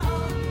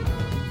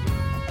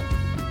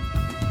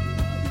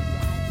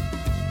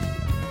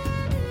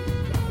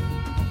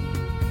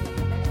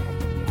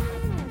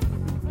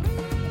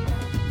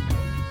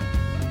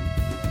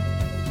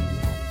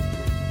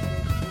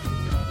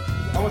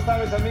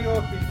mis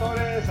amigos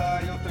pintores?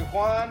 Yo soy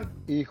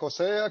Juan. Y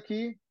José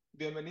aquí.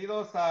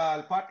 Bienvenidos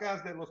al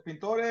podcast de los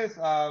pintores.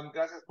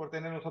 Gracias por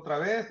tenernos otra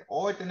vez.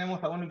 Hoy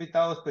tenemos a un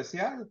invitado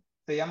especial.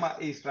 Se llama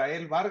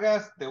Israel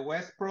Vargas de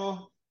West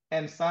Pro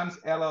and Sons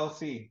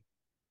LLC.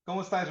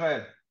 ¿Cómo está,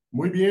 Israel?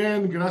 Muy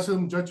bien, gracias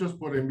muchachos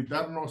por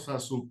invitarnos a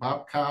su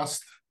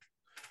podcast.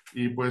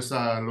 Y pues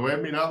lo he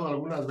mirado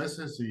algunas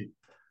veces y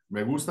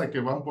me gusta que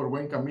van por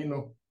buen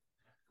camino.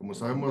 Como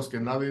sabemos que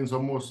nadie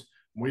somos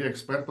muy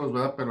expertos,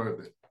 ¿verdad? Pero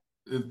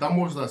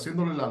estamos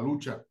haciéndole la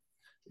lucha.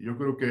 Yo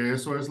creo que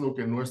eso es lo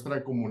que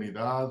nuestra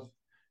comunidad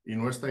y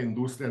nuestra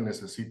industria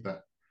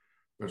necesita.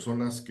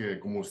 Personas que,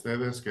 como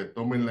ustedes, que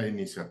tomen la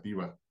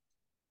iniciativa.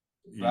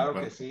 Y Claro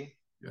que sí.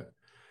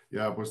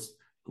 pues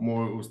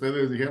como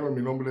ustedes dijeron,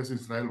 mi nombre es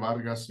Israel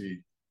Vargas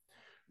y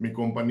mi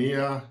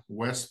compañía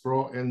West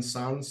Pro and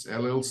Sons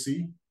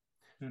LLC,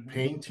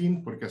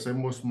 Painting, porque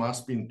hacemos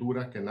más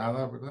pintura que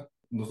nada, ¿verdad?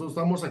 Nosotros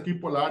estamos aquí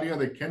por el área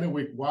de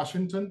Kennewick,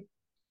 Washington.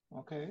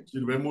 Okay.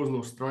 Sirvemos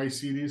los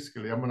Tri-Cities, que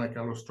le llaman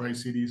acá los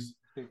Tri-Cities,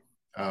 Sí.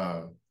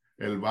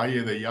 el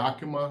Valle de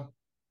Yakima.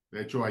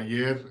 De hecho,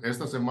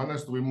 esta semana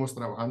estuvimos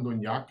trabajando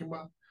en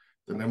Yakima.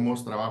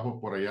 Tenemos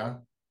trabajo por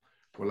allá,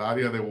 por el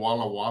área de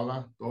Walla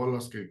Walla. Todos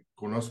los que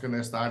conozcan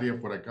esta área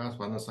por acá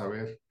van a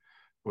saber,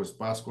 pues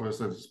Pasco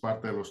es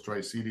parte de los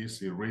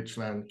Tri-Cities y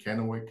Richland,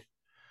 Kennewick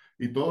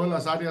y todas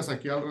las áreas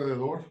aquí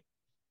alrededor.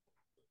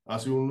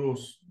 Hace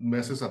unos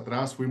meses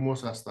atrás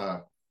fuimos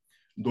hasta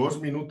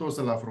 2 minutos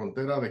de la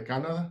frontera de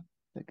Canadá.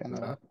 De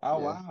Canadá.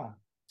 Wow.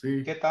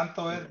 Sí. ¿Qué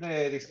tanto es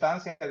de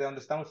distancia de donde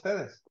están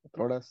ustedes?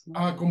 4 horas.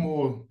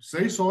 Como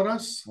 6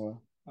 horas.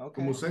 Wow. Okay.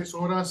 Como 6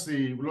 horas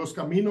y los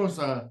caminos,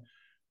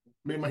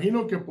 me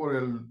imagino que por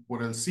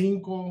el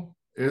 5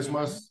 es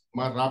más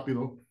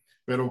rápido,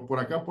 pero por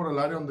acá, por el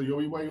área donde yo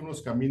vivo, hay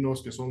unos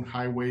caminos que son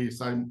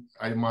highways,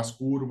 hay más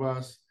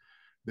curvas.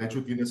 De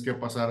hecho, tienes que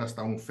pasar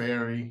hasta un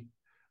ferry.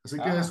 Así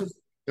que eso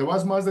te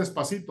vas más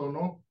despacito,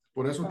 ¿no?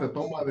 Por eso te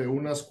toma de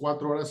unas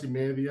 4 horas y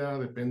media,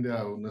 depende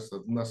a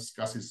unas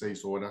casi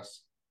 6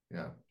 horas.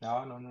 Yeah.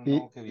 No,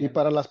 qué bien. Y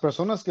para las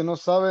personas que no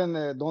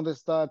saben dónde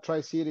está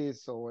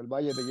Tri-Cities o el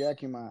Valle de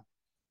Yakima,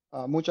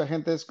 mucha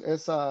gente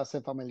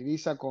se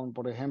familiariza con,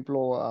 por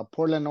ejemplo,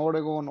 Portland,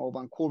 Oregon o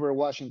Vancouver,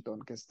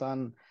 Washington, que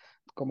están,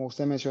 como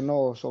usted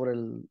mencionó, sobre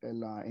el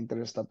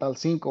Interestatal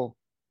 5.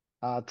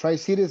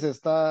 Tri-Cities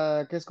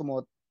está, que es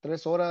como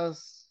 3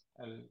 horas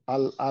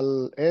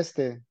al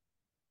este,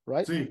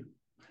 ¿right? Sí,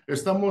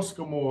 estamos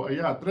como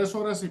ya 3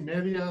 horas y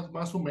media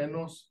más o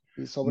menos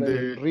Y sobre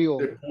el de río.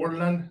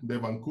 Portland, de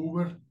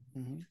Vancouver.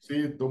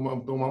 Sí,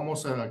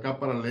 tomamos acá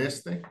para el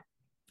este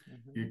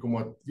y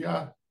como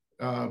ya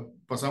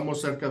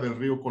pasamos cerca del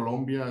río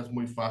Colombia, es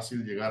muy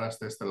fácil llegar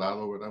hasta este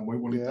lado, ¿verdad? Muy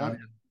bonita Yeah,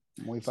 área.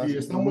 muy Sí, fácil, muy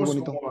estamos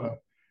bonito. como,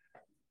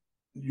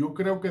 yo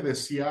creo que de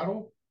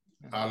Seattle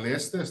al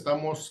este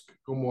estamos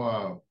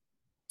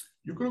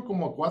yo creo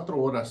como a 4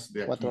 horas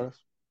de 4 horas.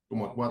 aquí,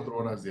 como a 4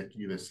 horas de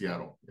aquí de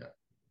Seattle. Yeah.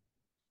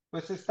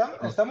 Pues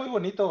está muy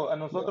bonito. A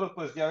nosotros,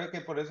 pues ya ve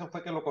que por eso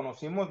fue que lo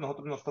conocimos.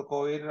 Nosotros nos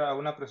tocó ir a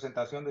una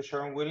presentación de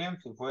Sharon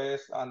Williams y fue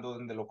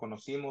donde lo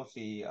conocimos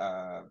y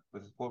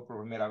pues fue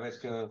por primera vez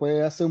que...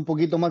 Fue hace un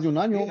poquito más de un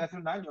Sí, año. hace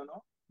un año,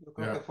 ¿no? Yo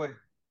creo que Yeah. fue.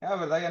 La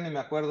verdad ya ni me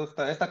acuerdo.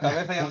 Esta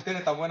cabeza ya no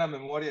tiene tan buena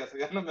memoria,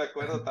 ya no me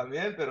acuerdo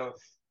también, pero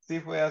sí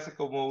fue hace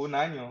como un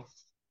año.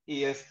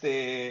 Y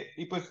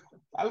pues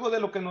algo de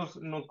lo que nos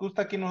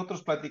gusta aquí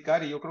nosotros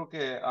platicar, y yo creo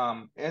que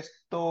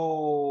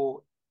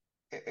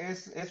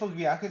esos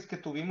viajes que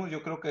tuvimos,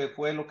 yo creo que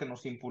fue lo que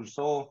nos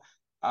impulsó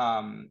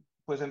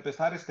pues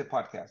empezar este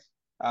podcast.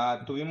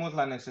 Tuvimos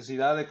la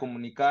necesidad de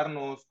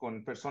comunicarnos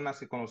con personas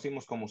que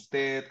conocimos como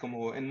usted,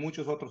 como en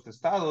muchos otros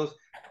estados,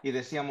 y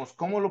decíamos,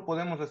 ¿cómo lo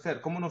podemos hacer?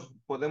 ¿Cómo nos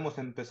podemos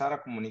empezar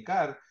a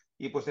comunicar?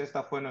 Y pues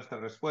esta fue nuestra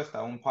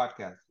respuesta, un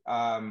podcast.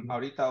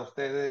 Ahorita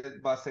usted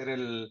va a ser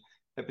el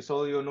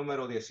episodio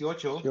número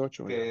 18,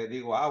 18 ya. que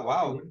digo, Qué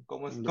wow, bueno.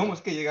 ¿cómo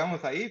es que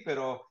llegamos ahí?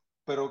 Pero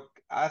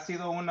ha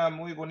sido una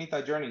muy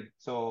bonita journey.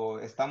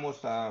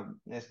 Estamos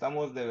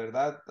de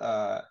verdad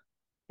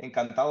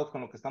encantados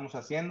con lo que estamos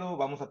haciendo,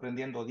 vamos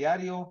aprendiendo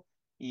diario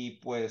y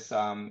pues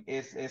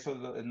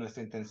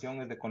nuestra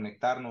intención es de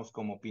conectarnos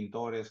como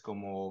pintores,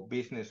 como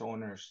business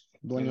owners,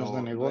 Dueños de dueños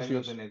de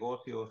negocios.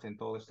 negocios en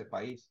todo este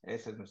país.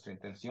 Esa es nuestra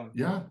intención.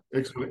 Ya,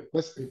 excelente.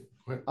 Pues,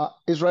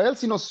 Israel,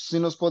 si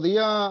nos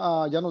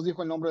podía, ya nos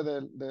dijo el nombre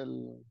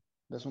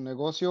de su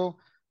negocio.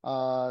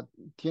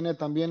 ¿Tiene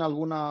también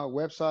alguna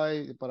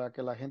website para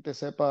que la gente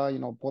sepa,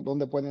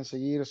 dónde pueden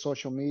seguir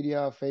social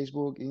media,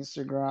 Facebook,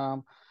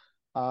 Instagram,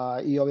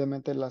 y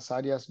obviamente las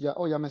áreas,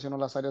 ya mencionó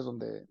las áreas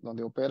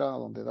donde opera,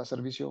 donde da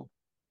servicio?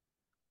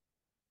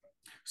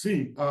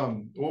 Sí,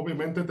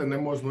 obviamente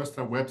tenemos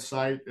nuestra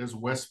website, es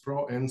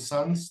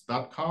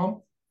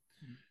westproandsons.com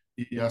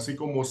y así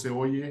como se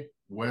oye,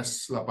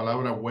 la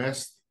palabra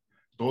West,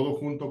 todo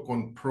junto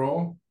con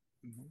Pro,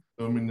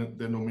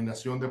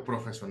 denominación de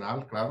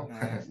profesional, claro.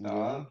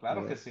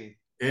 Claro que sí.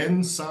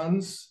 En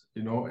Sons,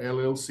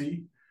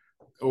 LLC,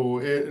 o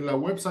la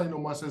website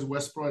nomás es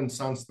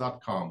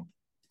westproandsons.com.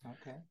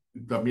 Okay.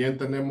 También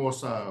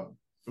tenemos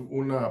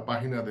una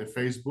página de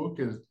Facebook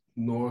que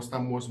no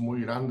estamos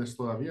muy grandes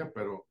todavía,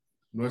 pero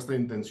nuestra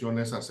intención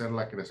es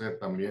hacerla crecer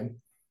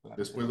también. Claro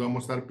que Después sí.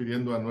 vamos a estar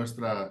pidiendo a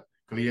nuestra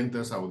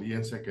clientes,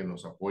 audiencia, que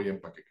nos apoyen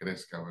para que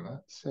crezca,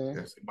 ¿verdad? Sí.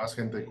 Que más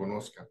gente Sí.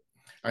 conozca.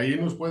 Ahí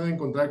nos pueden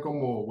encontrar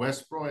como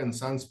Westbro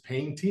Sons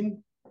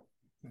Painting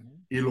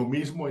y lo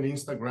mismo en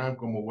Instagram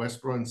como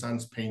Westbro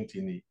Sons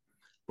Painting. Y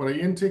por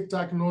ahí en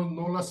TikTok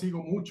no la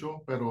sigo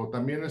mucho, pero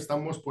también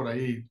estamos por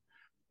ahí.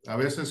 A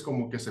veces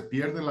como que se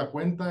pierde la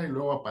cuenta y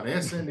luego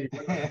aparecen y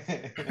bueno,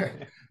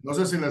 no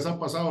sé si les ha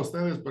pasado a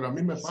ustedes, pero a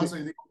mí me Sí, pasa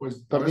y digo,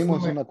 pues a veces no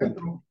perdimos la una cuenta.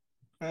 encuentro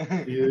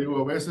y digo,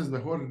 a veces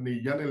mejor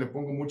ya ni le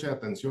pongo mucha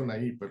atención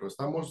ahí, pero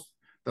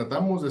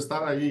tratamos de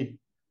estar ahí,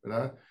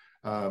 ¿verdad?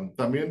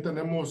 También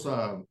tenemos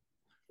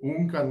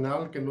un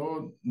canal que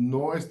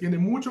tiene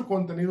mucho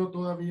contenido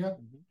todavía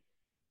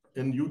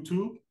en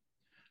YouTube,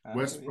 Ah, qué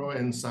Westbro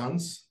bien.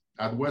 Sons,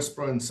 at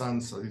Westbro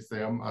Sons, así se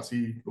llama,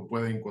 así lo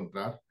puede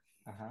encontrar.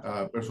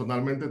 Ajá.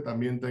 Personalmente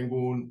también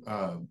tengo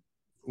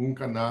un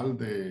canal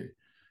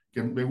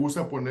que me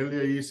gusta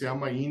ponerle ahí, se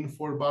llama In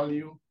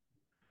Value,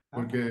 Ah,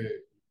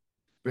 porque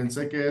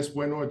pensé que es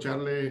bueno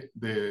echarle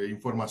de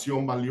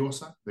información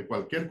valiosa de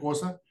cualquier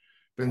cosa. claro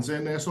Pensé que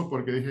en sí. eso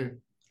porque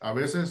dije, a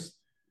veces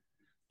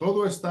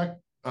todo está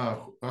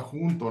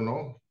junto,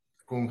 ¿no?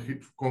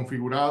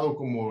 Configurado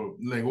como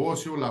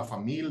negocio, la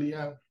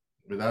familia,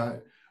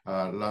 ¿verdad?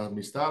 La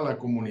amistad, la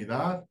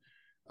comunidad,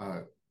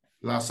 ah,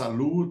 la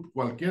salud,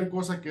 cualquier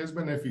cosa que es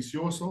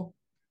beneficioso,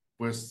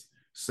 pues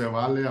se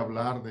vale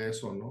hablar de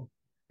eso, ¿no?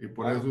 Y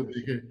por Claro eso que sí.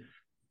 dije,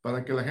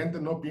 para que la gente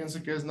no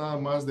piense que es nada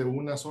más de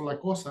una sola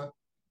cosa,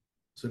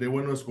 sería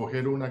bueno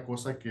escoger una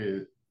cosa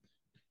que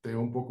esté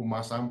un poco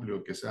más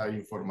amplio, que sea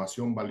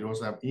información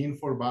valiosa,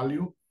 info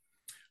value.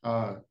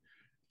 Ah,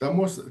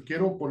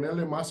 quiero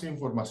ponerle más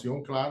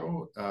información,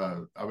 claro.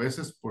 A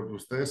veces, porque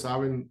ustedes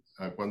saben,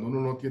 cuando uno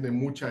no tiene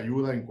mucha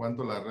ayuda en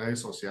cuanto a las redes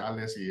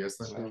sociales y Sí,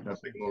 Claro que la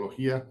sí.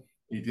 tecnología,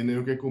 y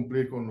tienen que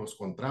cumplir con los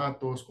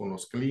contratos, con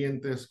los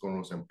clientes, con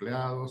los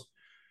empleados,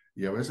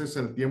 y a veces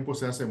el tiempo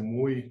se hace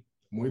muy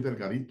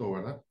delgadito,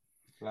 ¿verdad?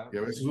 Claro Y a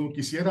que veces sí. uno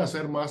quisiera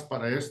hacer más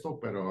para esto,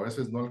 pero a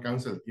veces no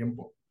alcanza el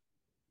tiempo.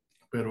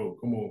 Pero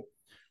como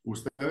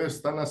ustedes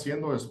están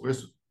haciendo,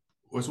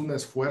 es un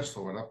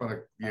esfuerzo, ¿verdad? Para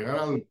Claro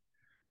llegar que sí.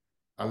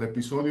 al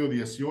episodio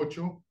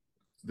 18,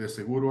 de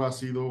seguro ha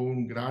sido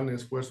un gran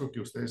esfuerzo que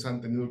ustedes han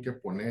tenido que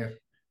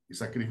poner y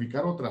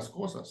sacrificar otras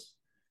cosas.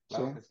 sí,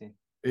 Claro que sí.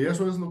 Y de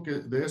eso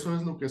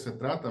es lo que se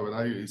trata,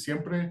 ¿verdad? Y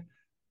siempre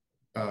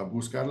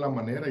buscar la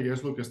manera, y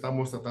es lo que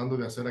estamos tratando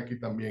de hacer aquí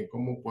también,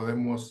 cómo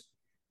podemos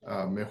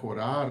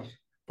mejorar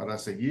para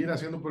seguir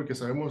haciendo, porque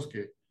sabemos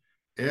que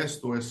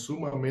esto es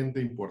sumamente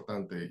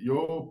importante.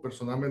 Yo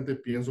personalmente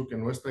pienso que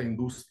nuestra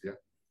industria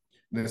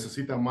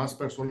necesita más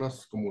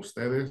personas como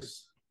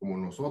ustedes, como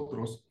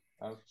nosotros,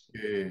 Claro que sí.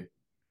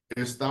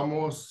 que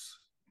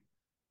estamos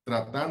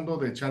tratando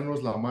de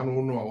echarnos la mano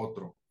uno a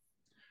otro.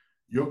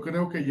 Yo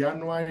creo que ya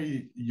no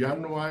hay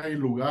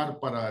lugar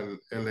para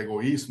el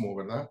egoísmo,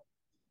 ¿verdad?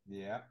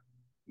 Yeah.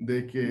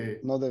 De que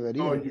no no,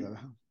 debería, yo,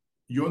 ¿verdad?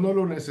 yo no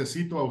lo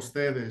necesito a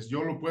ustedes,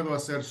 yo lo puedo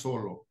hacer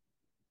solo.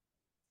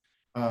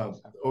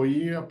 Exacto.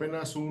 Oí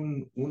apenas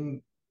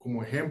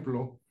como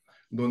ejemplo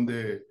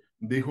donde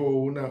dijo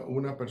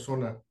una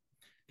persona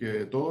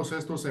que todos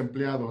estos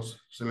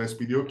empleados se les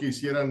pidió que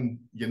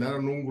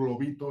llenaran un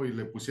globito y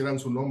le pusieran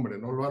su nombre,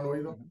 ¿no lo han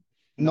oído? Ujú.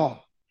 No.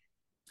 No,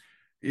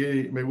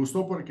 Y me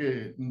gustó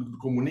porque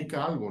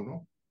comunica algo,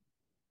 ¿no?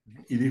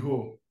 Ujú. Y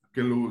dijo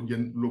que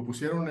lo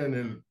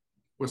pusieron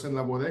pues en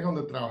la bodega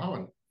donde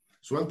trabajaban.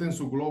 Suelten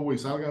su globo y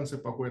sálganse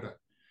para afuera.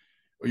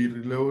 Y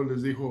luego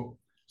les dijo,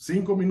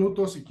 5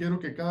 minutos y quiero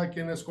que cada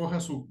quien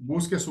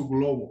busque su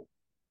globo,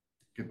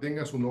 que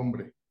tenga su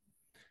nombre.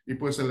 Y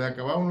pues se le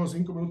acabaron los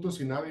 5 minutos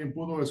y nadie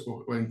pudo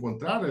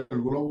encontrar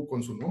el globo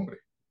con su nombre.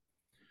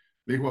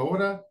 Dijo,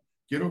 ahora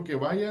quiero que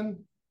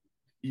vayan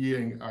y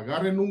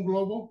agarren un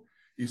globo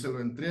y se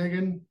lo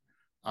entreguen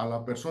a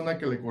la persona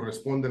que le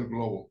corresponde el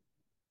globo.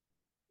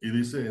 Y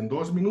dice, en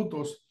 2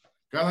 minutos,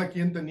 cada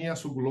quien tenía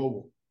su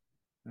globo.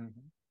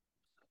 Ujú.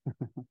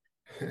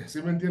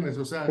 ¿Sí me entiendes?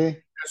 O sea, sí,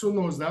 eso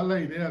nos da la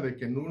idea de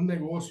que en un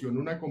negocio, en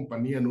una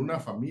compañía, en una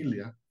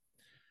familia,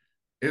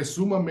 es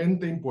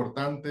sumamente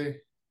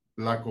importante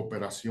la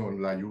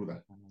cooperación, la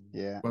ayuda.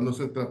 yeah, Cuando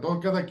se trató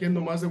cada quien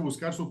nomás de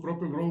buscar su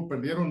propio globo,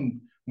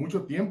 perdieron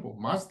mucho tiempo,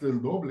 más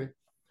del doble,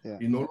 yeah,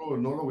 y no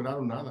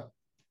lograron nada.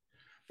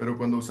 Pero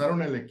cuando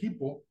usaron el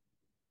equipo,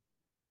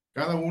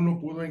 cada uno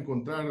pudo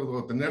encontrar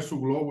o tener su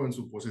globo en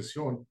su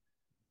posesión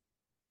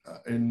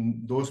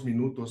en 2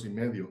 minutos y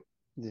medio.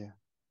 yeah.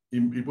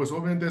 Y pues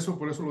obviamente eso,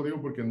 por eso lo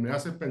digo, porque me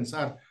hace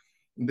pensar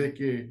de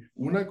que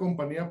una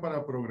compañía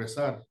para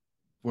progresar,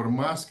 por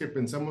más que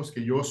pensemos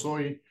que yo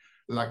soy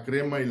la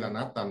crema y la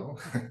nata, ¿no?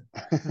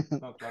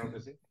 No, claro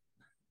que sí.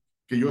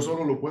 Que yo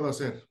solo lo puedo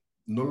hacer,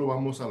 no lo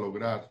vamos a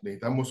lograr.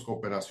 Necesitamos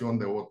cooperación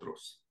de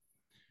otros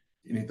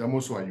y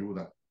necesitamos su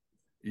ayuda.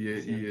 Y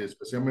Cierto.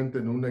 especialmente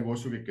en un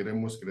negocio que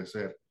queremos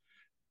crecer,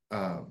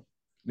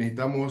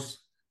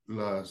 necesitamos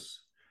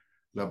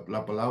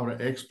la palabra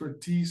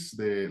expertise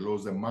de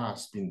los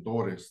demás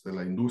pintores de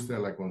la industria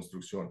de la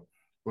construcción,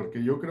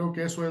 porque yo creo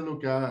que eso es lo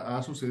que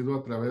ha sucedido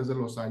a través de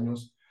los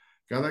años.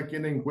 Cada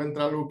quien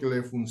encuentra algo que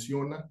le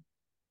funciona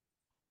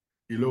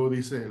y luego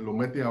dice, lo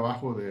mete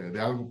abajo de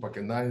algo para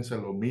que nadie se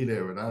lo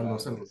mire, ¿verdad? No Claro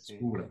se que lo sí.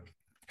 descubra.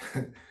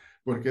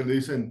 Porque le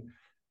dicen,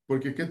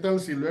 porque qué tal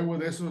si luego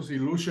de esos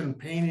illusion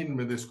painting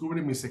me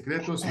descubren mis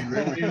secretos y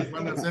luego ellos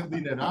van a hacer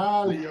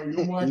dineral y yo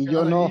me voy a Y yo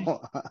quedar no.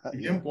 ahí y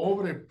bien Yeah,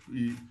 pobre.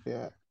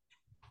 yeah,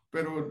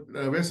 Pero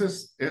a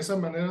veces esa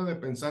manera de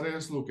pensar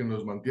es lo que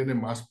nos mantiene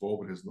más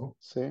pobres, ¿no?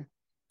 sí,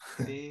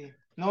 Sí,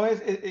 no,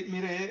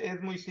 mire,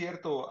 es muy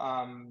cierto.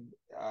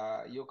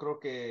 Yo creo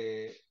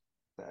que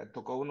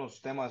tocó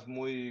unos temas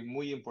muy,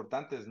 muy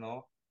importantes,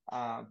 ¿no?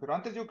 Pero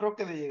antes yo creo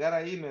que de llegar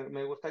ahí,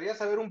 me gustaría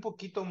saber un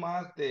poquito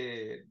más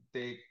de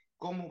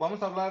cómo,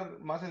 vamos a hablar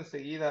más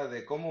enseguida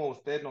de cómo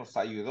usted nos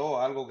ayudó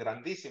a algo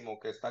grandísimo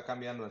que está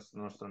cambiando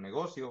nuestro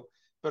negocio,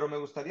 pero me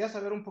gustaría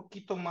saber un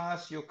poquito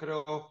más, yo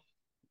creo,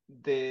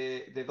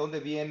 de dónde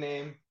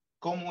viene,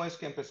 cómo es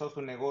que empezó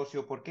su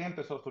negocio, por qué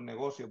empezó su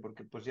negocio,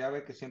 porque pues ya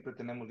ve que siempre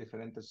tenemos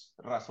diferentes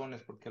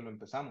razones por qué lo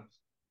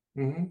empezamos.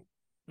 Ujú,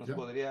 Nos ya.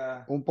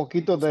 podría un un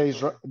poquito poquito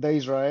de De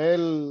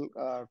Israel,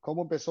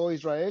 cómo empezó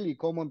Israel y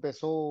cómo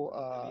empezó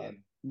dónde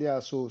viene. ya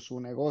su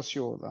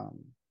negocio.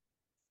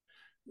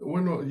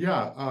 Bueno,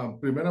 ya,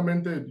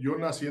 primeramente yo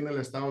nací en el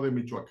estado de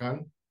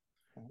Michoacán,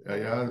 Okay.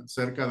 allá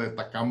cerca de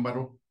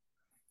Tacámbaro,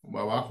 Okay.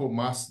 abajo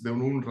más de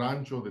un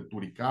rancho de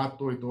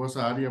Turicato y toda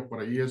esa área, por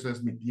ahí esa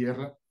es mi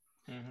tierra.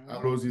 A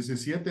Ujú. los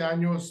 17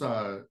 años,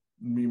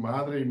 mi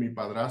madre y mi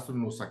padrastro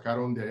nos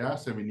sacaron de allá,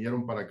 se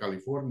vinieron para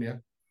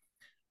California.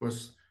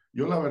 Pues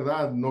yo la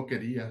verdad no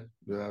quería,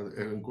 ¿verdad?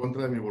 En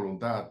contra de mi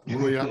voluntad.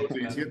 Uno ya a los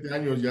Claro. 17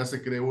 años ya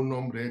se cree un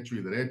hombre hecho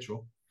y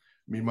derecho.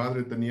 Mi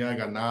madre tenía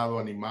ganado,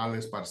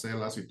 animales,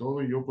 parcelas y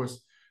todo, y yo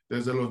pues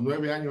desde los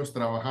 9 años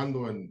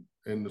trabajando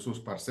en sus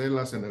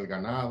parcelas, en el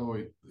ganado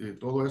y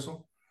todo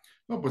eso.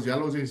 No, pues ya a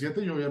los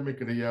 17 yo ya me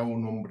creía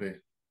un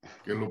hombre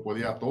que lo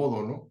podía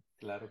todo, ¿no?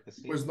 Claro que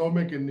Pues sí.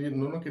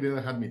 no quería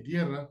dejar mi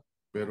tierra,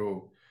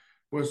 pero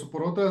pues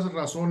por otras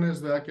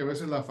razones, ¿verdad? Que a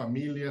veces la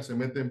familia se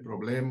mete en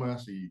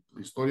problemas y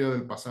historia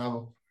del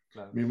pasado.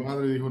 Claro que Mi sí.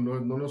 madre dijo, no,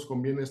 no nos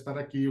conviene estar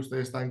aquí,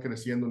 ustedes están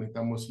creciendo,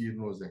 necesitamos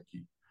irnos de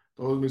aquí.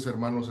 Todos mis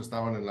hermanos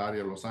estaban en el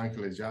área de Los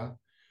Ángeles ya,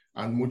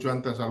 mucho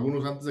antes,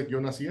 algunos antes de que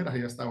yo naciera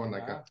ya estaban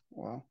acá. Ah,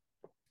 Wow,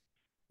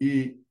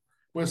 Y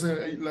pues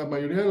la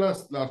mayoría de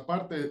las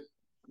partes,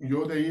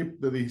 yo de ahí,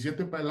 de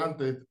 17 para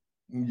adelante,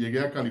 llegué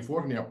a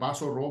California,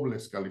 Paso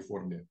Robles,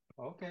 California.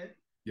 ok.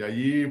 Y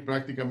allí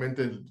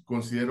prácticamente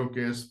considero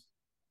que es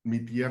mi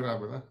tierra,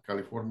 ¿verdad?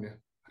 California.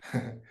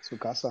 su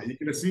casa. Allí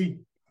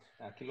crecí.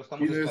 Aquí lo Y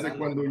estamos desde esperando.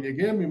 cuando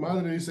llegué, mi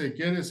madre dice,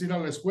 ¿quieres ir a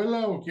la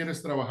escuela o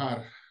quieres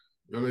trabajar?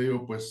 Yo le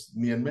digo, pues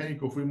ni en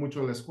México fui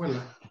mucho a la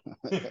escuela.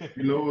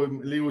 Y luego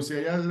le digo, si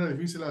allá es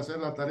difícil hacer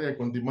la tarea,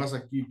 con más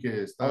aquí que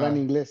Habla en está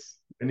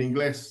inglés. en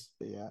inglés,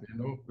 Ya.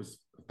 ¿no?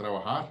 Pues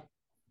trabajar,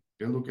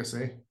 que es lo que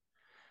sé.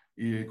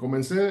 Y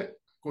comencé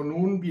con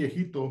un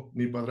viejito,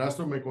 mi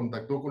padrastro me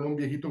contactó con un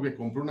viejito que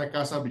compró una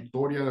casa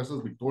Victoria, de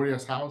esas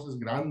Victoria's Houses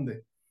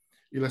grande,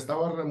 y la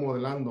estaba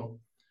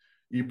remodelando.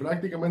 Y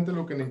prácticamente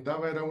lo que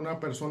necesitaba era una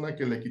persona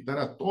que le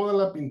quitara toda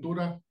la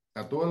pintura,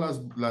 a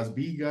todas las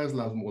vigas,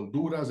 las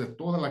molduras de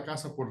toda la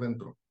casa por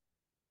dentro.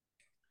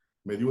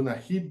 Me dio una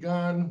heat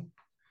gun,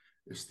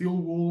 steel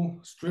wool,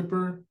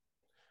 stripper,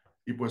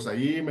 y pues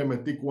ahí me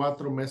metí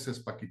 4 meses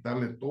para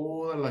quitarle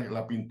toda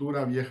la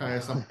pintura vieja a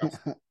esa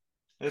casa.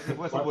 Ese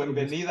fue su 4 meses.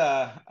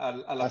 bienvenida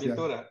a la Así,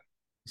 pintura.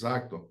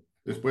 Exacto.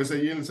 Después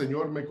allí el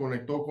señor me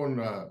conectó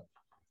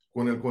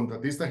con el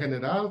contratista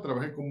general,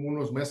 trabajé como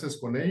unos meses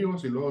con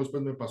ellos y luego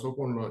después me pasó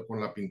con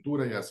la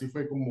pintura y así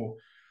fue como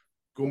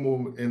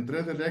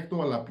entré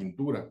directo a la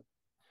pintura.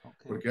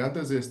 Ok. Porque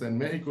antes en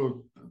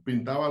México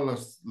pintaba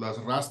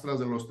las rastras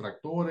de los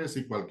tractores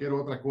y cualquier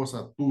otra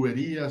cosa,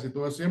 tuberías y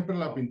todo, siempre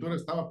la Ok. pintura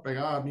estaba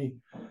pegada a mí.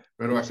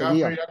 Pero lo acá fue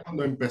seguía. ya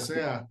cuando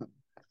empecé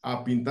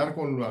a pintar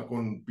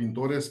con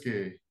pintores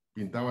que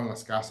pintaban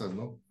las casas,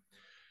 ¿no?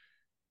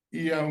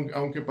 Y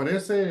aunque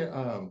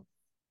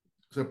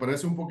se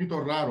parece un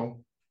poquito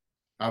raro,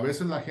 a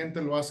veces la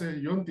gente lo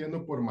hace, yo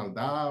entiendo por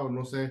maldad o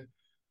no sé,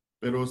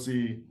 pero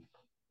si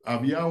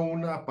había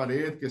una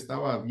pared que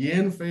estaba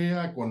bien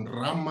fea, con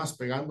ramas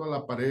pegando a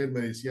la pared,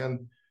 me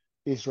decían,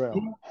 Israel.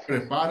 tú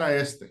prepara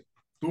este,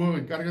 tú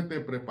encárgate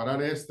de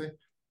preparar este,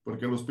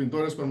 porque los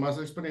pintores con más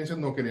experiencia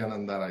no querían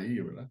andar ahí,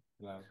 ¿verdad?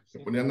 Claro, Se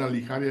sí. ponían a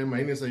lijar, y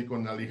imagínense ahí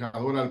con la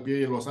lijadora al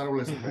pie y los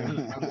árboles se caían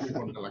lijándole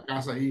contra la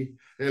casa ahí,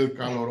 el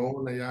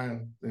calorón allá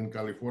en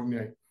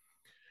California.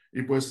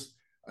 Y pues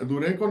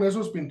duré con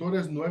esos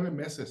pintores 9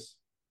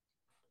 meses,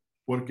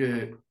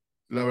 porque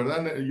la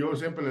verdad yo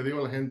siempre le digo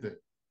a la gente,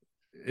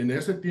 en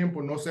ese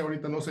tiempo, no sé,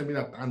 ahorita no se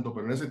mira tanto,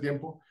 pero en ese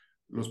tiempo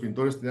los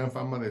pintores tenían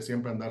fama de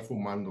siempre andar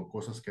fumando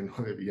cosas que no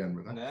debían,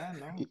 ¿verdad? Ya,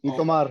 ¿no? Y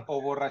tomar.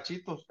 O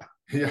borrachitos.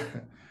 Y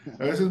a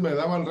veces me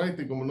daban right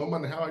y como no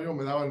manejaba yo,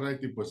 me daban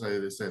right y pues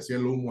se hacía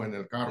el humo en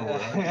el carro,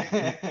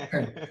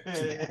 ¿verdad?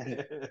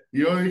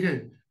 Y yo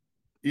dije,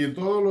 y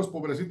todos los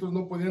pobrecitos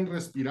no podían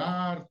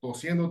respirar,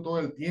 tosiendo todo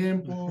el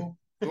tiempo,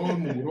 todos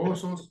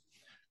mugrosos.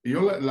 Y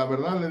yo la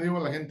verdad le digo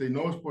a la gente, y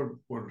no es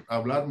por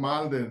hablar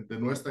mal de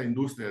nuestra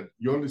industria,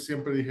 yo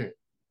siempre dije,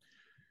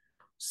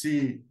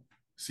 si,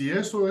 si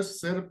eso es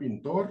ser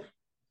pintor,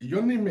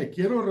 yo ni me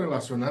quiero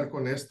relacionar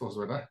con estos,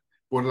 ¿verdad?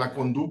 Por la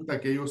conducta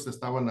que ellos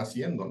estaban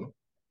haciendo, ¿no?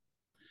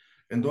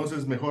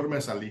 Entonces mejor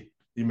me salí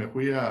y me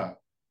fui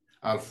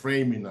al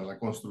framing, a la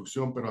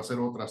construcción, pero a hacer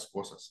otras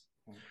cosas.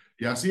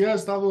 Y así ha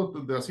estado,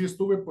 así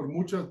estuve por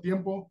mucho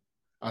tiempo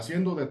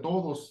haciendo de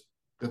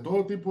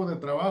todo tipo de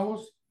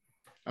trabajos.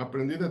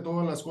 Aprendí de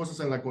todas las cosas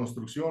en la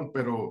construcción,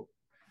 pero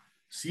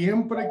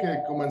siempre que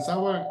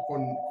comenzaba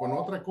con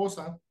otra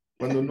cosa,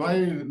 cuando no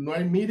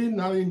hay meeting,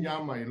 nadie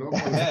llama. Y luego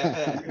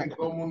cuando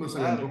todo el mundo se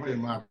le Claro antoja que,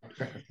 llamar.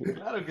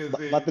 claro que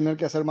Va a sí. tener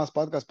que hacer más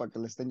podcasts para que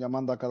le estén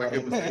llamando a cada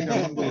Para que me rato. estén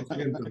llamando los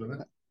clientes,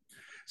 ¿verdad?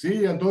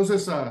 Sí,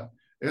 entonces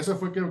esa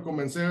fue que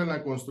comencé en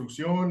la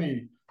construcción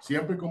y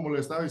siempre, como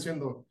le estaba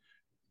diciendo,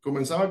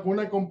 comenzaba con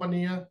una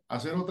compañía a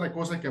hacer otra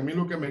cosa que a mí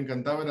lo que me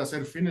encantaba era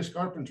hacer finish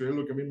carpentry, es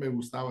lo que a mí me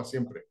gustaba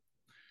siempre.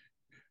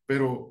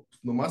 Pero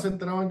nomás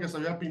entraban que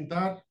sabía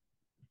pintar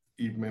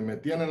y me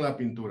metían en la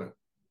pintura.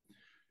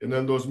 En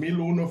el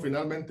 2001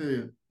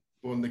 finalmente,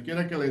 donde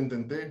quiera que la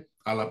intenté,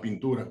 a la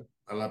pintura,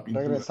 a la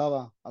pintura.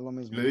 Regresaba a lo Le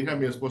mismo. dije a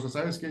mi esposa,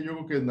 ¿sabes qué? Yo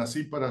creo que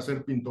nací para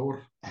ser pintor,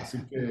 así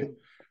que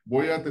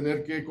voy a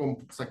tener que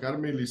sacar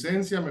mi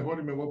licencia mejor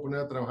y me voy a poner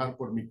a trabajar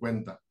por mi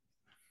cuenta.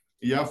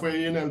 Y ya fue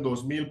ahí en el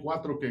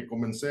 2004 que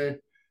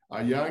comencé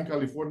allá en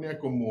California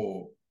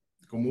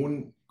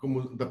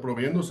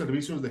proveyendo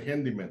servicios de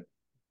handyman.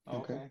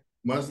 Ok. Okay,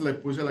 Más le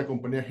puse a la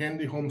compañía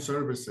Handy Home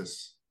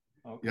Services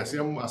y okay.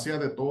 hacía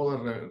de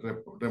todo,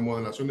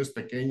 remodelaciones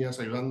pequeñas,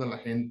 ayudando a la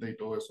gente y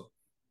todo eso.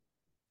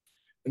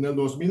 En el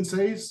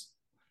 2006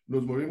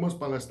 nos movimos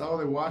para el estado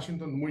de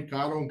Washington, muy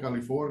caro en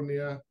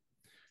California,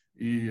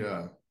 y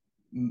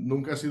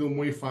nunca he sido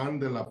muy fan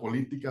de la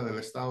política del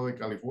estado de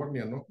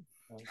California, ¿no?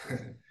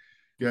 Okay.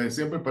 Que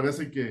siempre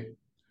parece que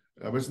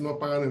a veces no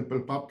pagan el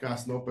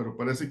podcast, ¿no? Pero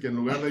parece que en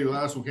lugar de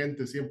ayudar a su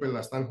gente, siempre la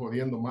están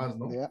jodiendo más,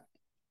 ¿no? Ya.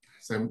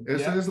 Esa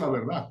Ya, es la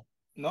verdad.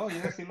 no,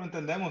 ya sí lo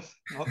entendemos.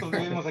 Nosotros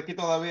vivimos aquí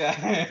todavía.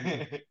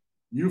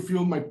 You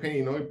feel my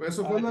pain, ¿no? Y pues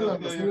eso fue I una de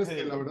can las feel your razones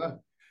que la pain.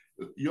 verdad,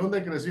 yo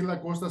donde crecí en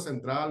la costa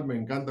central me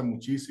encanta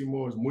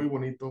muchísimo, es muy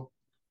bonito,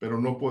 pero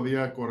no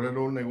podía correr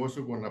un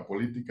negocio con la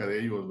política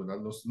de ellos, ¿verdad?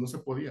 No, no se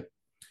podía.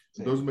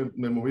 Sí, Entonces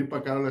me moví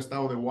para acá al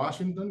estado de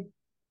Washington.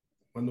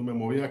 Cuando me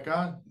moví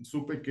acá,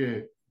 supe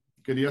que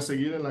quería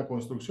seguir en la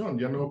construcción.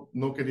 Ya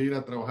no quería ir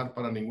a trabajar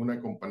para ninguna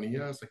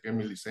compañía, saqué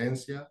mi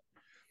licencia.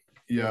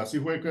 Y así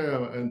fue que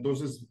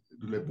entonces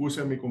le puse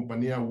a mi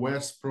compañía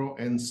West Pro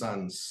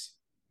Sons.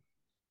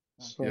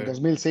 So, en okay.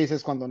 2006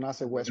 es cuando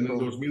nace En el Westbro.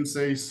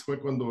 2006 fue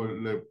cuando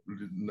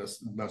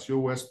nació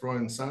West Pro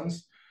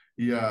Sons.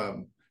 Y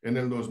en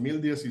el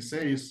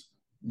 2016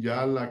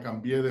 ya la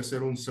cambié de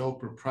ser un sole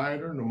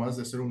proprietor, nomás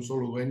de ser un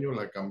solo dueño,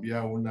 la cambié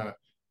a ¿cómo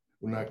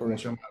se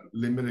Corporation. llama?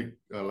 Limited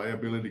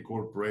Liability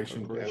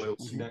Corporation, Corporation.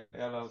 LLC.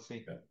 De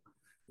LLC. Yeah,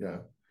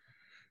 yeah.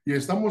 Y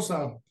somos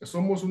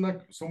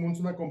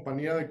una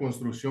compañía de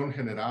construcción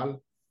general,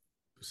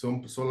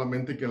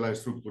 solamente que la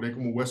estructuré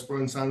como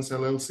Westboro Sons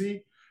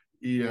LLC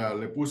y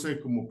le puse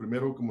como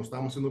primero, como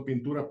estábamos haciendo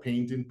pintura,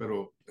 painting,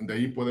 pero de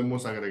ahí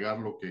podemos agregar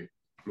lo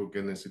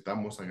que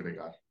necesitamos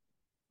agregar.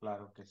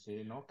 Claro que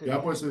sí, ¿no? Qué Ya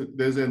bien. pues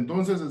desde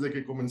entonces, desde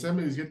que comencé a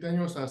mis 17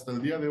 años hasta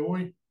el día de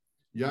hoy,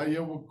 ya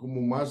llevo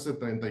como más de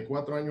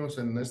 34 años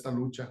en esta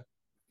lucha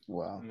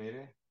Wow.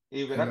 Mire.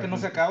 ¿Y con verá la que no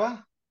se gente.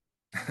 acaba?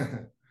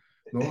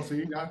 No,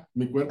 sí, ya,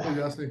 mi cuerpo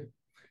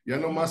ya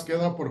no más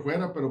queda por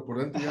fuera, pero por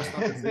dentro ya está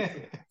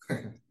deshecho.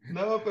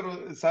 No,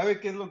 pero ¿sabe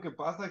qué es lo que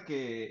pasa?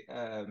 Que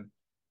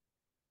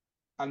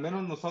al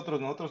menos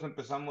nosotros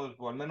empezamos,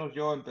 o al menos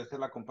yo empecé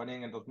la compañía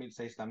en el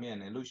 2006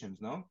 también, Illusions,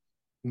 ¿no?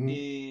 Ujú,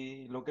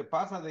 Y lo que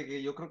pasa de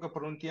que yo creo que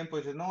por un tiempo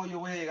dices, no, yo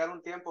voy a llegar a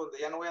un tiempo donde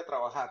ya no voy a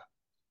trabajar.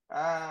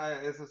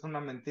 Esa es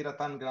una mentira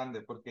tan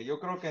grande, porque yo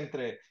creo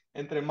que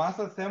entre más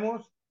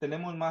hacemos,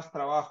 tenemos más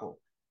trabajo,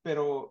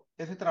 pero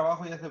ese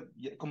trabajo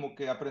como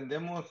que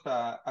aprendemos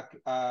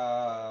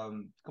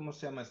 ¿cómo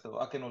se llama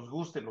esto? A que nos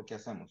guste lo que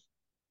hacemos.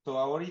 So,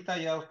 ahorita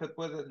ya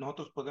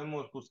nosotros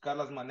podemos buscar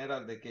las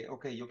maneras de que,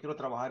 ok, yo quiero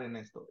trabajar en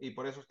esto, y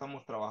por eso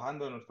estamos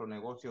trabajando en nuestro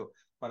negocio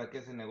para que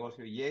ese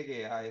negocio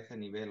llegue a ese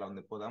nivel, a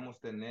donde podamos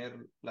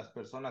tener las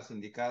personas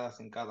indicadas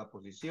en cada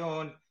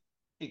posición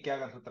y que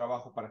hagan su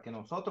trabajo para que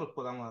nosotros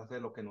podamos hacer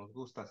lo que nos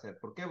gusta hacer.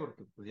 ¿Por qué?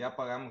 Porque pues, ya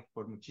pagamos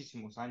por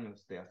muchísimos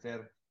años de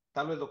hacer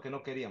tal vez lo que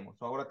no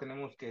queríamos. Ahora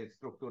tenemos que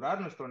estructurar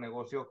nuestro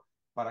negocio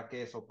para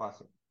que eso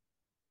pase.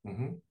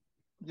 ujú.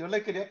 Yo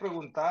le quería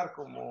preguntar,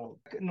 como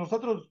que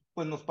nosotros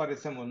pues nos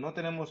parecemos, no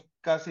tenemos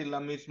casi la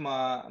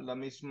misma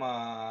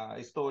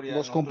historia.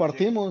 Los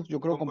compartimos,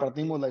 yo creo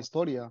compartimos la Compartimos.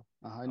 historia.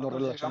 Ajá, y nos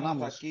Nosotros llegamos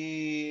relacionamos.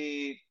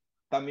 aquí,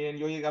 también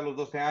yo llegué a los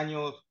 12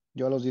 años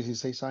Yo a los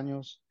 16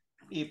 años.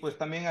 y pues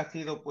también ha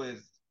sido,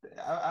 pues,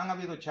 han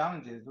habido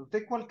challenges.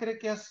 ¿Usted cuál cree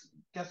que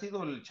ha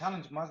sido el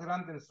challenge más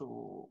grande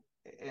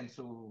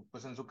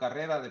pues, en su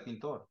carrera de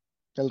pintor?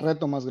 El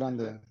reto más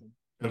grande.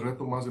 El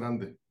reto más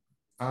grande.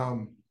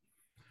 Am,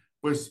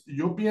 pues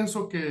yo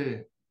pienso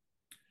que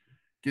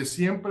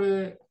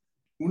siempre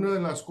una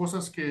de las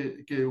cosas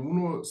que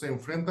uno se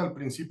enfrenta al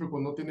principio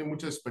cuando no tiene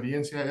mucha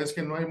experiencia es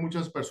que no hay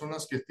muchas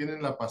personas que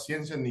tienen la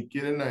paciencia ni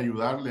quieren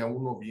ayudarle a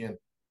uno bien.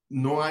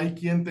 No hay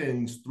quien te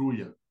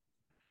instruya.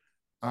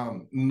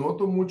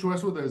 Noto mucho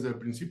eso desde el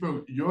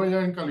principio. Yo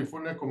allá en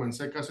California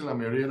comencé, casi la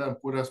mayoría eran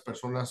puras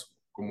personas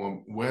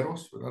como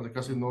güeros, ¿verdad?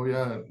 Casi no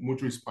había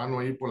mucho hispano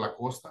ahí por la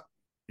costa.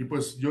 Y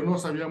pues yo no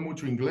sabía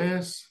mucho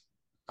inglés,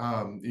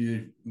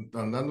 y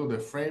andando de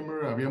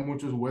framer había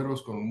muchos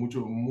güeros con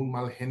mucho, muy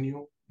mal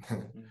genio.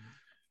 Ujú.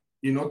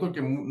 Y noto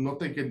que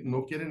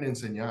no quieren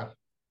enseñar.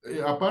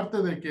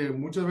 Aparte de que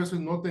muchas veces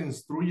no te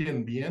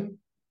instruyen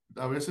bien,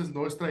 a veces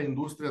nuestra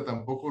industria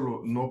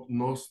tampoco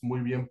no es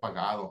muy bien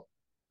pagado.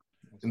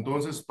 Exacto.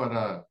 Entonces,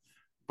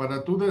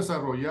 para tú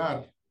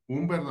desarrollar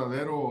un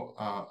verdadero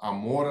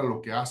amor a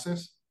lo que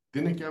haces,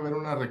 tiene que haber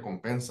una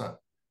recompensa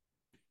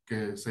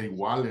que se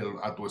iguale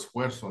a tu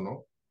esfuerzo,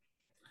 ¿no?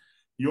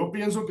 Yo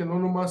pienso que no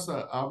nomás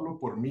hablo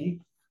por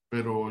mí,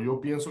 pero yo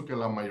pienso que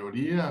la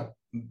mayoría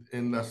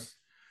en las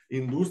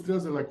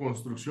industrias de la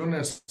construcción,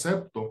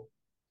 excepto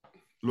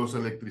los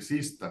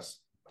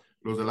electricistas,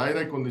 los del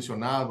aire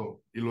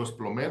acondicionado y los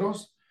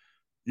plomeros,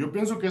 yo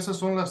pienso que esas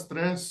son las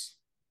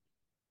tres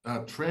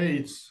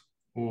trades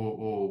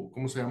o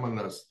 ¿cómo se llaman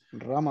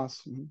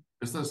Ramas.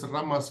 estas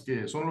ramas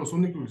que son los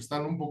únicos que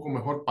están un poco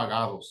mejor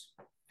pagados?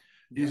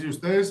 Y Ya. si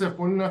ustedes se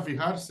ponen a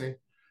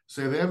fijarse,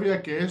 se debe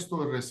a que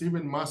estos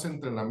reciben más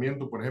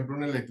entrenamiento. Por ejemplo,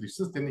 un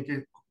electricista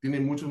tiene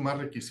muchos más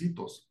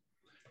requisitos.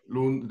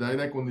 De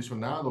aire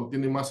acondicionado,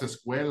 tiene más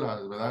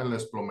escuelas, ¿verdad? La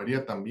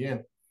plomería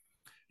también.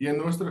 Y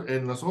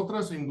en las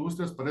otras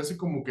industrias parece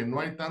como que no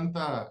hay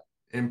tanta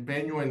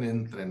empeño en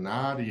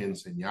entrenar y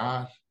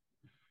enseñar.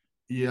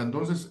 Y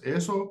entonces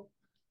eso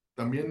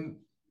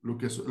también lo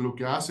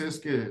que hace es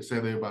que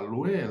se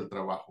devalúe el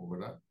trabajo,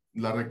 ¿verdad?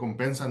 La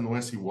recompensa no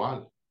es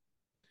igual.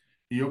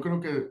 Y yo creo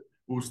que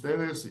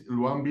ustedes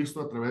lo han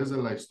visto a través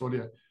de la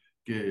historia,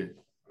 que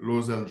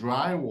los del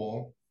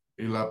drywall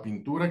y la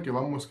pintura que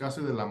vamos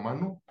casi de la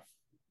mano,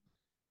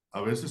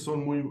 a veces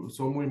son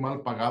muy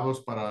mal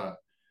pagados para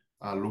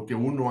lo que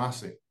uno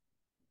hace.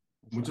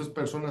 Muchas Exacto.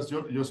 personas,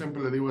 yo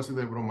siempre le digo así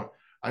de broma,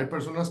 hay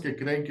personas que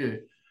creen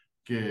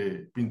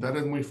que pintar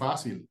es muy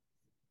fácil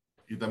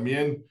y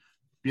también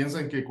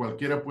piensan que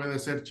cualquiera puede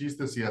hacer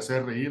chistes y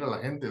hacer reír a la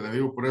gente. Le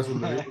digo, por eso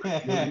le digo,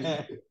 yo he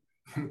visto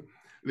que,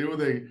 digo,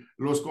 de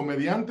los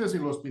comediantes y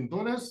los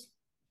pintores,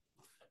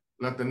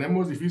 la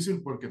tenemos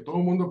difícil porque todo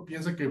el mundo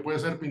piensa que puede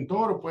ser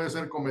pintor o puede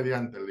ser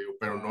comediante, le digo,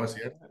 pero no es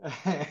cierto.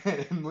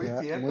 Muy Ya,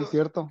 muy cierto.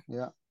 cierto,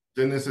 ya.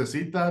 Se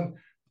necesitan,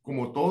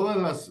 como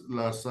todas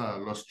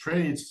los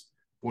trades,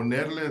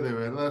 ponerle de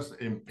verdad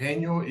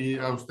empeño, y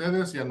a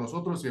ustedes y a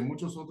nosotros y a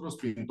muchos otros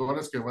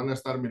pintores que van a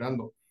estar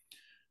mirando,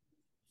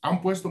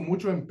 han puesto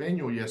mucho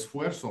empeño y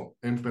esfuerzo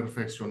en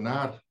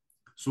perfeccionar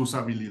sus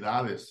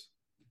habilidades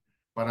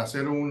para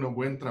hacer un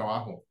buen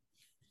trabajo.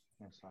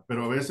 Exacto.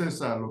 Pero a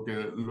veces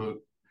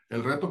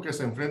el reto que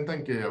se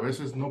enfrentan, que a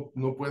veces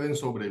no pueden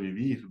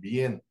sobrevivir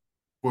bien,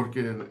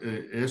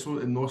 porque eso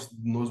no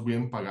es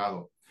bien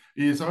pagado.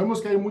 Y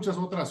sabemos que hay muchas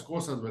otras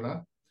cosas,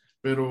 ¿verdad?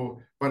 Pero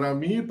para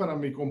mí, para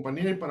mi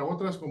compañía y para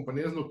otras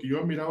compañías, lo que yo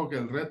he mirado que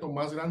el reto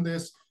más grande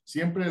es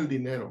siempre el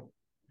dinero,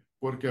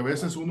 porque a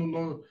veces Exacto.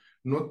 uno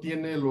no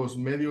tiene los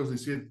medios de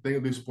decir, tengo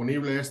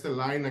disponible este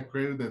line of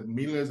credit de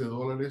miles de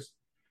dólares.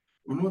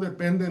 Uno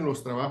depende en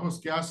los trabajos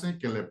que hace,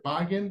 que le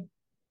paguen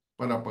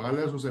para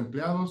pagarle a sus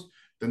empleados,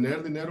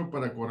 tener dinero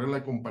para correr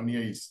la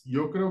compañía. Y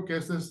yo creo que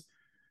este es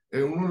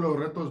uno de los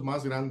retos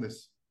más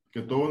grandes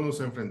que todos nos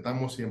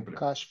enfrentamos siempre.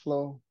 Cash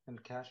flow.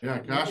 El cash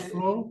Ya, flow. cash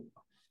flow,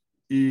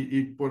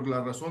 y por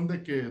la razón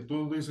de que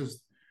tú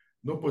dices,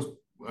 no, pues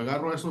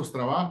agarro esos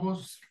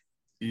trabajos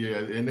y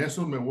en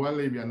eso me voy a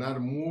alivianar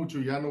mucho,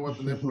 ya no voy a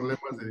tener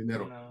problemas de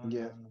dinero. No,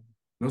 Yeah. no, no.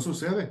 No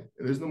sucede,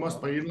 es nomás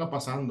No. para irla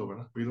pasando,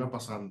 ¿verdad? Para irla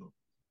pasando.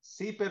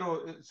 Sí,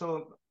 pero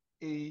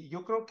y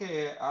yo creo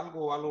que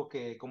algo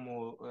que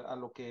como a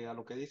lo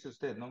que dice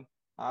usted, ¿no?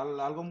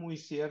 Algo muy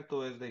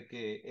cierto es de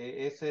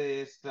que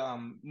ese es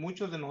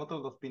muchos de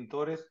nosotros los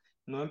pintores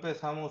no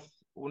empezamos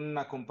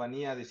una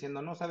compañía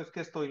diciendo, no, ¿sabes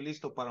qué? Estoy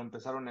listo para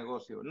empezar un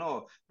negocio.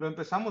 No, lo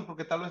empezamos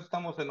porque tal vez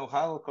estamos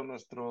enojados con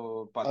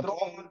nuestro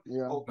patrón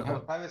Yeah. o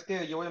Ajá. ¿sabes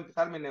qué? Yo voy a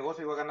empezar mi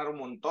negocio y voy a ganar un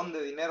montón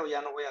de dinero,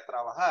 ya no voy a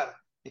trabajar.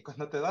 Y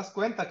cuando te das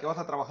cuenta que vas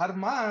a trabajar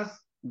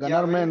más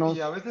Ganar y a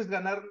menos. veces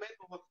ganar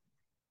menos,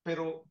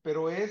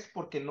 pero es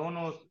porque no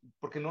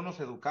nos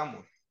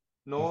educamos,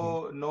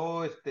 Ujú,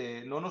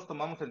 no nos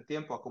tomamos el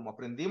tiempo, a como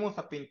aprendimos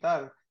a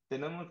pintar,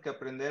 tenemos que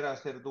aprender a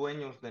ser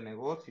dueños de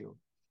negocio.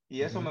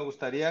 Y eso me ujú.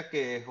 gustaría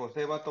que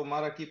José va a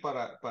tomar aquí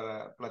para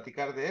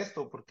platicar de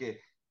esto,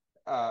 porque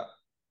ah,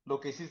 lo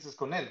que hiciste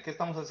con él, ¿qué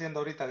estamos haciendo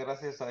ahorita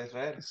gracias a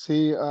Israel?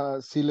 Sí,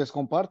 si les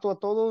comparto a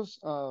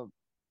todos,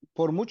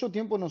 por mucho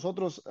tiempo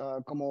nosotros,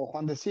 como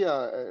Juan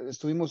decía,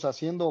 estuvimos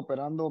haciendo,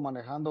 operando,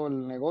 manejando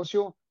el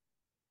negocio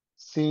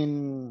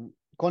sin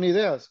con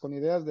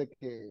ideas de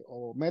que,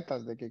 o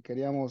metas de que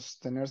queríamos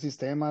tener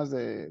sistemas,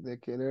 de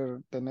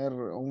querer tener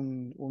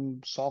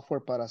un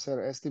software para hacer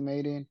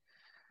estimating.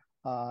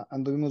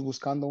 Anduvimos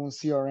buscando un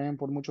CRM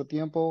por mucho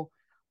tiempo.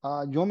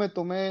 Yo me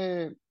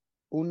tomé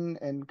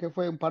 ¿qué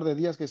fue? Un par de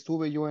días que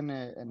estuve yo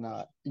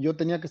yo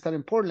tenía que estar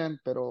en Portland,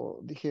 pero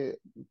dije,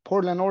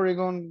 Portland,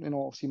 Oregon,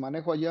 si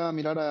manejo allá,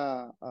 mirar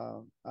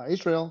a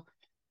Israel,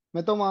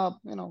 me toma,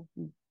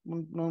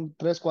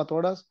 3, 4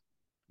 horas.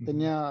 Ujú.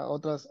 Tenía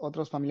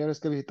otros familiares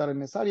que visitar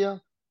en esa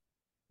área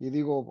y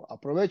digo,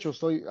 aprovecho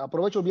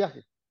el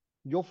viaje.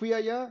 Yo fui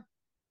allá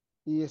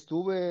y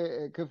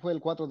estuve, ¿qué fue? El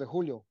 4 de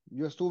julio.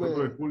 Yo 4 de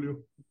estuve,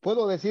 julio.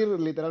 puedo decir,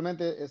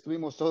 literalmente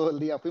estuvimos todo el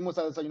día. Fuimos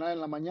a desayunar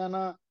en la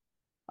mañana,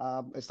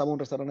 estaba un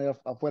restaurante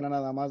afuera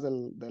nada más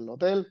del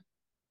hotel.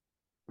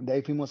 De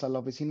ahí fuimos a la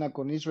oficina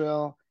con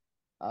Israel.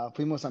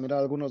 Fuimos a mirar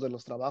algunos de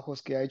los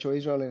trabajos que ha hecho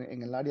Israel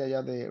en el área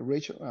ya de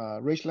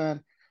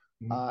Richland.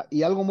 Ujú.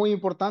 Y algo muy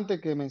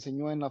importante que me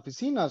enseñó en la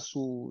oficina,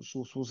 su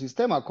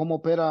sistema, cómo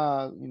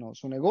opera,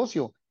 su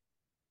negocio.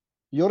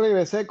 Yo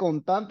regresé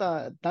con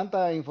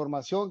tanta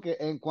información que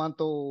en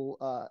cuanto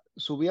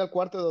subí al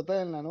cuarto de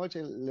hotel en la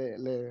noche,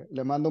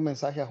 le mando un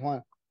mensaje a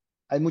Juan.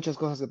 Hay muchas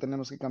cosas que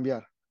tenemos que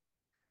cambiar.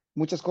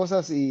 Muchas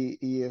cosas y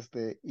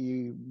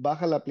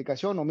baja la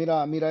aplicación o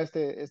mira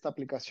esta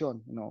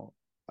aplicación,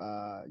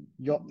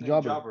 Jobber,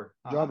 Jobber.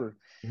 Ajá. Jobber.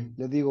 Ujú.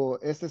 Le digo,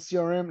 este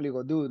CRM, le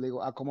digo, dude, le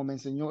digo, como me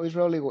enseñó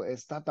Israel, le digo,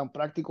 está tan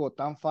práctico,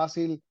 tan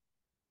fácil.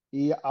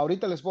 Y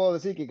ahorita les puedo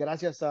decir que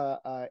gracias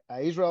a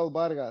Israel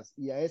Vargas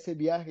y a ese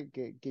viaje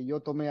que yo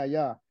tomé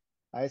allá,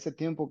 a ese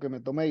tiempo que me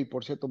tomé, y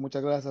por cierto,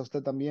 muchas gracias a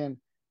usted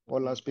también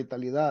por la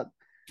hospitalidad,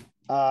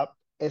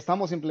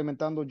 estamos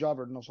implementando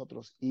Jobber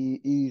nosotros.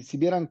 Y si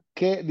vieran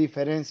qué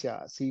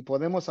diferencia, si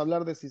podemos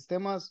hablar de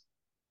sistemas,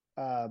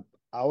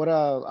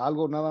 ahora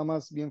algo nada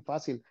más bien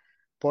fácil.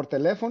 Por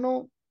teléfono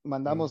Claro.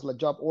 mandamos la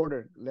job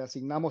order, le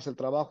asignamos el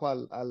trabajo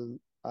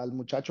al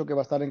muchacho que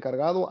va a estar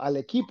encargado, al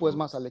equipo, es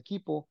más, al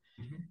equipo.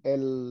 Ujú.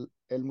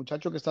 El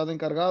muchacho que está de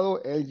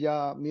encargado, él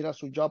ya mira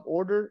su job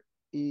order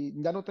y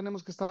ya no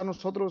tenemos que estar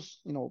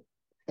nosotros,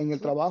 en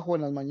el trabajo,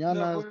 en las No,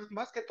 mañanas, pues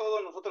más que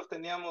todo nosotros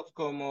teníamos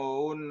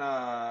como un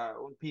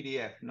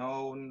PDF,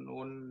 ¿no?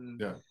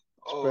 Ya.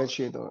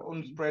 spreadsheet.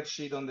 Un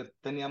spreadsheet donde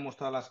teníamos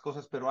todas las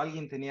cosas, pero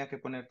alguien tenía que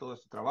poner todo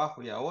este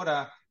trabajo y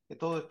ahora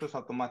todo esto es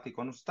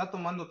automático. Nos está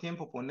tomando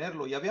tiempo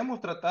ponerlo y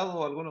habíamos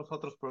tratado algunos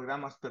otros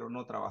programas, pero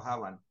no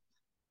trabajaban.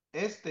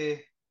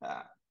 Este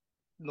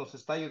nos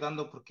está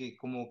ayudando porque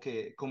como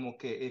que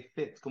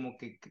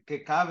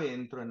cabe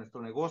dentro de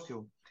nuestro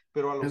negocio.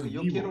 Pero a lo Es que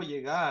yo quiero vivo.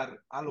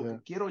 llegar, a lo Yeah.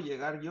 que quiero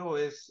llegar yo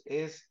es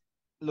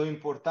lo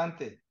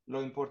importante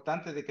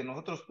de que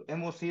nosotros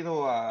hemos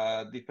ido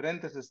a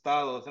diferentes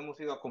estados, hemos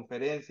ido a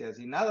conferencias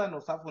y nada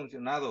nos ha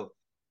funcionado.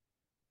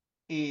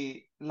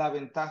 Y la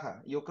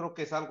ventaja, yo creo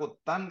que es algo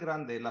tan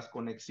grande, las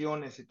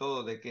conexiones y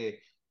todo, de que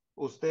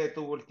usted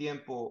tuvo el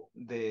tiempo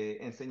de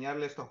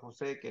enseñarle esto a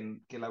José,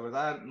 que la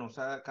verdad nos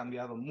ha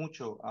cambiado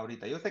mucho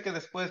ahorita. Yo sé que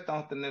después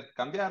vamos a tener que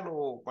cambiarlo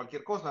o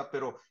cualquier cosa,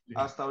 pero Sí.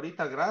 hasta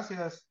ahorita,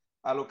 gracias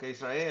a lo que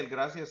Israel,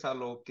 gracias a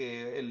lo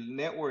que el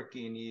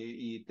networking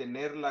y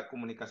tener la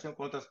comunicación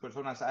con otras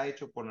personas ha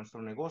hecho por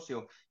nuestro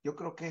negocio, yo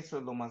creo que eso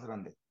es lo más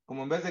grande.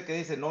 Como en vez de que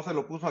dice, no se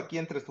lo puso aquí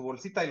entre su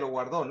bolsita y lo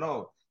guardó,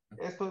 no,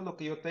 esto es lo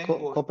que yo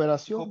tengo.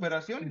 Cooperación.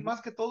 Cooperación y Ujú.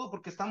 más que todo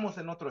porque estamos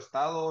en otro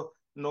estado,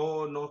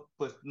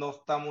 pues no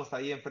estamos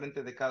ahí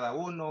enfrente de cada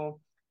uno.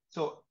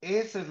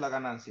 Esa es la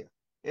ganancia.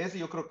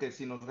 Yo creo que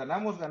si nos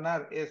ganamos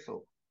ganar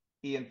eso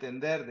y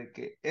entender de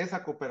que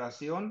esa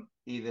cooperación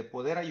y de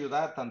poder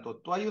ayudar,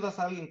 tanto tú ayudas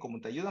a alguien como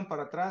te ayudan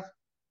para atrás,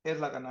 es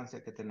la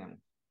ganancia que tenemos.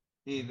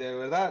 Y de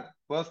verdad,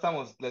 pues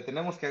le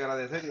tenemos que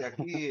agradecer y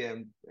aquí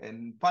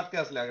en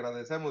podcast le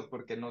agradecemos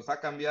porque nos ha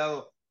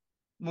cambiado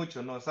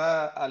mucho, nos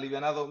ha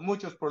alivianado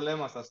muchos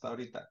problemas hasta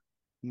ahorita.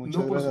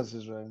 Muchas No, pues,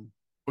 gracias, Israel.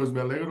 pues me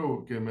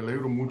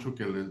alegro mucho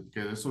que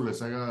eso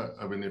les haya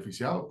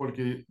beneficiado,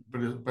 porque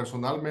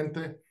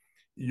personalmente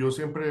yo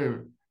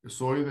siempre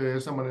soy de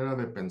esa manera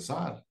de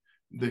pensar,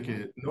 de Ujú.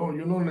 que no,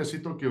 yo no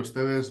necesito que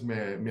ustedes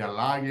me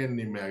halaguen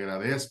ni me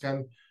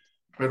agradezcan,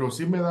 pero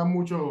sí me da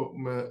mucho,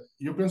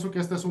 yo pienso que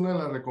esta es una de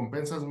las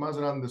recompensas más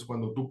grandes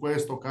cuando tú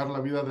puedes tocar la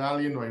vida de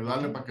alguien o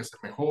ayudarle Ujú. para que se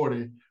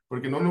mejore,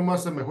 porque no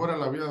nomás se mejora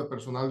la vida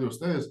personal de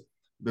ustedes,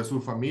 de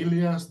sus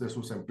familias, de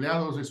sus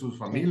empleados y sus Sí.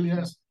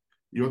 familias,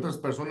 y otras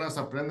personas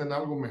aprenden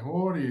algo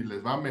mejor y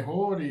les va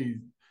mejor,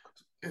 y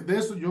de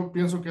eso yo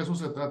pienso que eso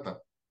se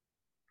trata.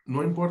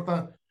 No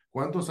importa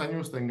cuántos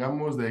años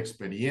tengamos de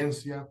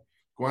experiencia,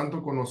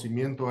 cuánto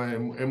conocimiento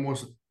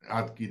hemos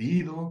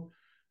adquirido,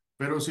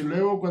 pero si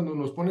luego cuando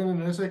nos ponen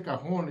en ese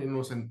cajón y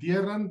nos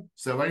entierran,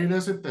 se va a ir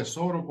ese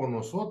tesoro con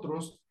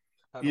nosotros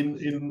Claro que y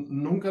sí.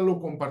 nunca lo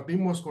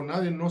compartimos con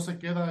nadie, no se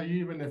queda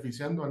ahí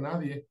beneficiando a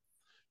nadie.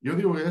 Yo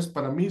digo,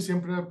 para mí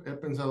siempre he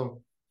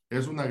pensado,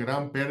 es una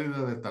gran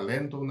pérdida de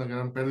talento, una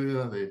gran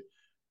pérdida de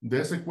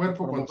ese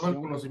cuerpo con todo el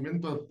Información.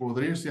 conocimiento de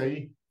pudrirse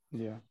ahí.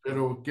 Yeah.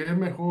 Pero qué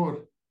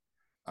mejor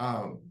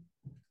ah,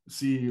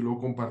 si lo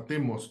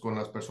compartimos con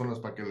las personas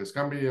para que les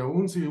cambie. Y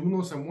aún si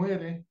uno se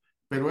muere,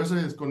 pero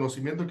ese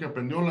conocimiento que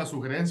aprendió, las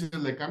sugerencias,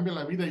 le cambia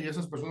la vida y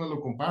esas personas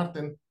lo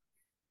comparten,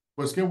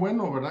 pues qué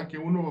bueno, ¿verdad? Que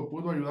uno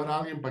pudo ayudar a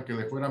alguien para que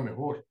le fuera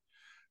mejor.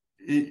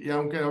 Y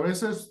aunque a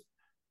veces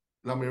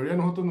la mayoría de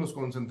nosotros nos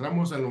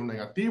concentramos en lo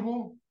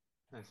negativo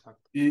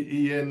Exacto.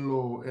 y en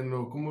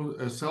lo como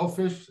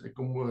selfish,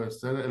 como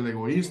ser el Sí,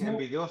 egoísmo,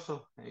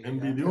 envidioso. Ya.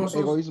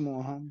 envidiosos.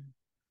 Egoísmo, ajá.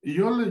 Y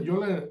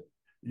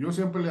yo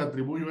siempre le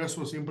atribuyo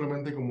eso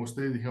simplemente, como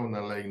ustedes dijeron,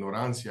 a la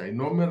ignorancia. Y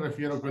no me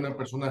refiero a que una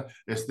persona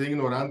esté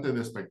ignorante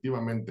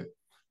despectivamente,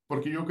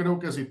 porque yo creo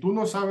que si tú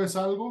no sabes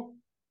algo,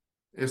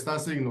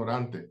 estás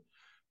ignorante,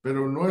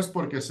 pero no es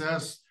porque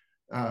seas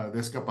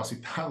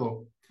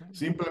discapacitado,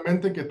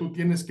 simplemente que tú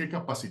tienes que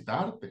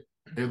capacitarte,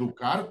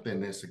 educarte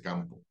en ese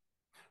campo.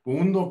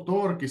 Un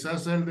doctor,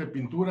 quizás el de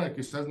pintura,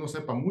 quizás no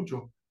sepa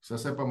mucho,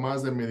 quizás sepa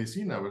más de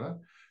medicina, ¿verdad?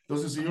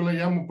 Entonces, si yo le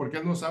llamo porque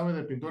él no sabe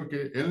de pintor,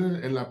 que él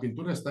en la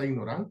pintura está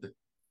ignorante,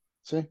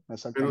 Sí, pero si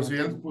exactamente.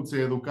 él pues,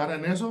 se educara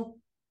en eso,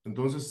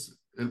 entonces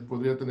él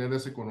podría tener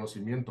ese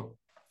conocimiento.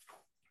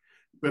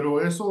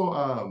 Pero eso,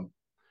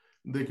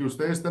 de que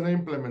ustedes estén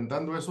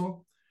implementando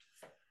eso,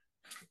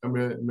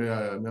 me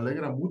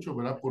alegra mucho,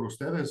 ¿verdad? Por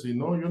ustedes. Y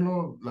no, yo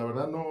no, la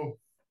verdad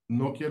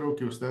no quiero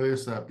que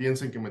ustedes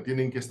piensen que me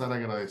tienen que estar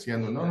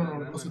agradeciendo. No, no,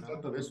 no, no se No.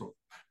 trata de eso.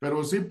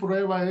 Pero sí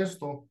prueba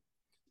esto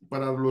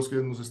para los que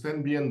nos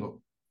estén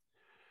viendo,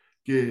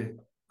 que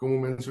como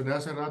mencioné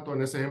hace rato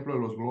en ese ejemplo de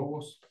los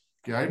globos,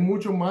 que hay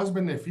mucho más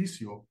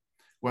beneficio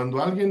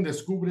cuando alguien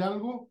descubre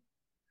algo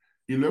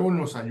y luego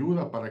nos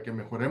ayuda para que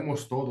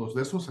mejoremos todos.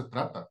 De eso se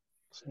trata.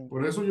 Sí,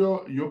 Por eso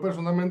yo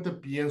personalmente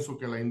pienso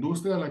que la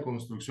industria de la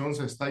construcción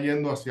se está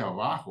yendo hacia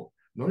abajo.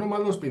 No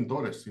nomás los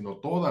pintores, sino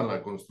toda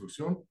la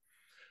construcción,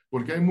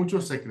 porque hay mucho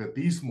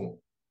secretismo.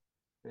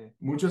 Sí,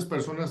 Muchas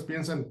personas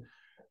piensan,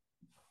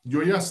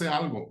 yo ya sé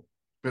algo,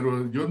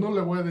 pero yo no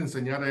le voy a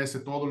enseñar a ese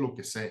todo lo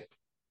que sé.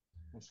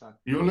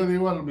 exacto. Yo le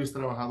digo a mis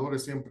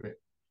trabajadores siempre,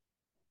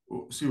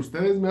 si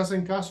ustedes me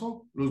hacen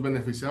caso, los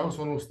beneficiados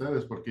son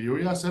ustedes, porque yo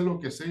ya sé lo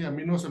que sé y a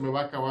mí no se me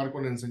va a acabar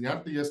con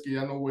enseñarte y es que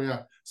ya no voy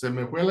a, se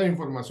me fue la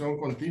información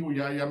contigo,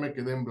 ya me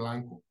quedé en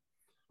blanco.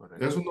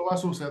 Correcto. Eso no va a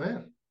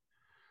suceder,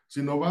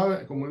 sino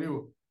va, como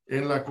digo,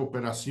 en la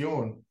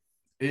cooperación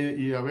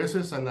y a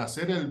veces en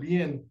hacer el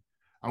bien,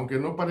 aunque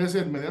no parece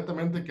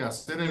inmediatamente que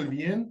hacer el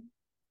bien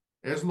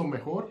es lo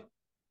mejor,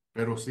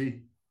 pero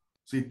sí,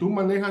 si tú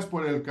manejas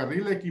por el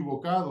carril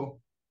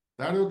equivocado,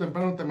 tarde o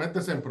temprano te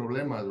metes en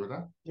problemas,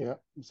 ¿verdad? ya,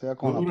 sea No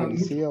con la duran mucho,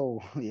 policía o,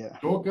 ya,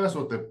 chocas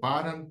o te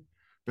paran,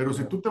 pero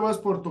si ya, tú te vas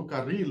por tu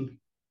carril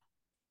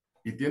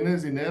y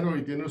tienes dinero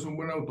y tienes un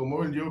buen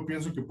automóvil, yo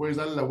pienso que puedes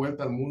darle la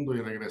vuelta al mundo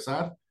y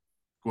regresar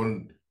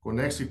con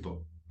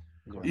éxito.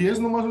 ya, Y es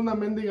nomás una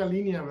mendiga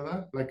línea,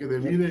 ¿verdad? La que ya,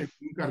 divide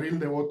un carril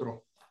de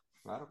otro.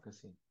 Claro que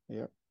sí.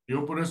 ya,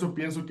 Yo por eso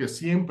pienso que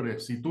siempre,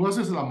 si tú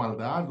haces la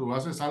maldad o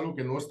haces algo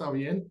que no está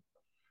bien,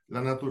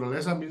 la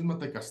naturaleza misma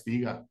te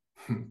castiga.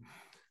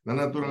 La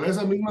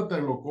naturaleza misma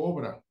te lo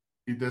cobra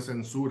y te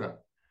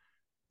censura.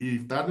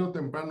 Y tarde o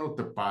temprano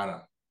te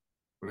para.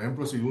 Por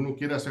ejemplo, si uno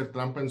quiere hacer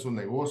trampa en su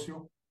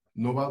negocio,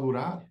 no va a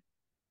durar.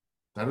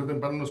 Tarde o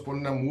temprano nos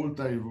ponen una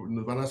multa y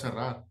nos van a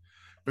cerrar.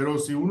 Pero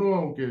si uno,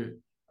 aunque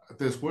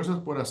te esfuerzas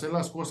por hacer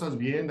las cosas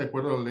bien, de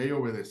acuerdo a la ley,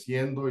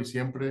 obedeciendo y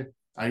siempre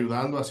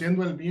ayudando,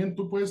 haciendo el bien,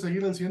 tú puedes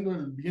seguir haciendo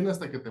el bien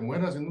hasta que te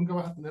mueras y nunca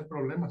vas a tener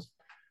problemas.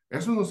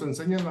 Eso nos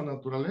enseña la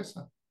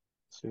naturaleza.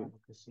 sí, Claro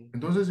que sí.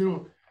 Entonces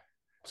digo,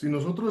 si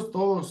nosotros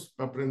todos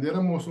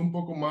aprendiéramos un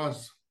poco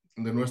más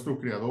de nuestro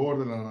creador,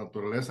 de la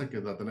naturaleza que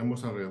la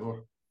tenemos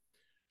alrededor,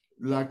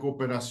 la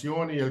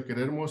cooperación y el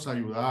querernos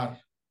ayudar,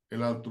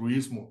 el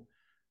altruismo,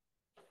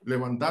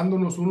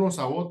 levantándonos unos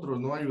a otros,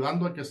 ¿no?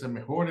 Ayudando a que se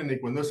mejoren y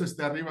cuando ese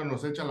esté arriba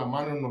nos echa la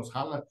mano, nos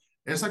jala.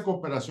 Esa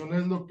cooperación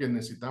es lo que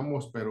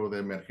necesitamos, pero de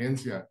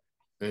emergencia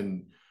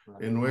Claro.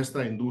 en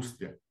nuestra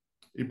industria.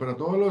 Y para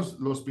todos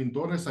los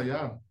pintores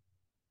allá,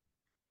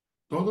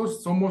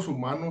 todos somos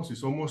humanos y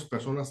somos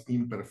personas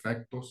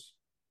imperfectos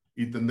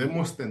y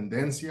tenemos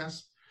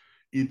tendencias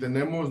y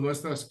tenemos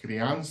nuestras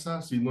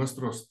crianzas y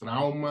nuestros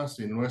traumas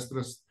y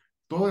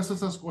todas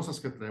esas cosas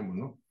que tenemos,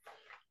 ¿no?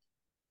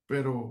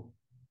 Pero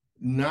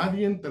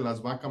nadie te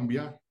las va a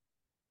cambiar,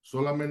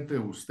 solamente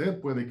usted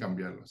puede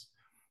cambiarlas.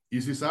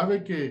 Y si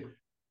sabe que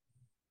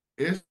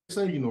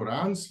esa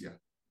ignorancia,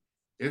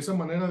 esa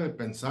manera de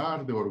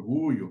pensar, de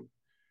orgullo,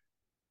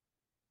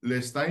 le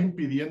está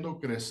impidiendo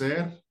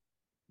crecer,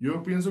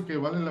 yo pienso que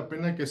vale la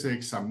pena que se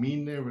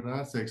examine,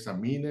 ¿verdad? Se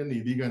examinen y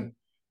digan,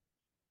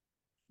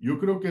 yo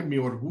creo que mi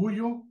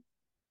orgullo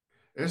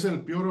es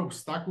el peor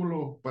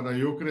obstáculo para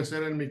yo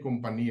crecer en mi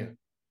compañía.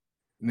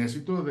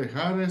 Necesito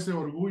dejar ese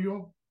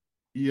orgullo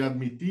y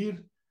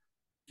admitir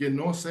que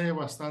no sé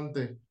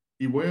bastante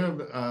y voy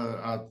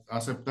a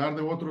aceptar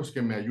de otros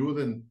que me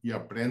ayuden y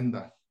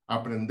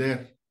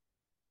aprender.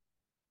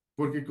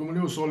 Porque como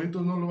digo,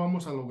 solitos no lo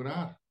vamos a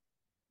lograr.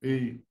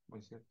 Y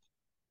Muy cierto.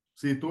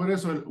 si tú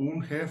eres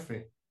un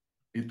jefe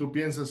y tú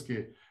piensas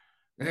que,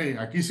 hey,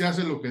 aquí se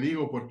hace lo que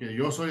digo porque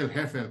yo soy el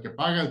jefe, el que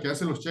paga, el que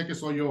hace los cheques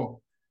soy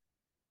yo.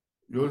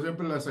 Yo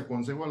siempre les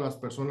aconsejo a las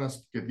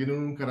personas que tienen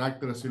un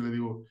carácter así, le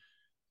digo,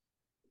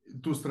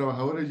 tus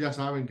trabajadores ya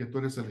saben que tú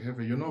eres el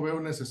jefe. Yo no veo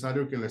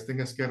necesario que les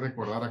tengas que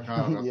recordar a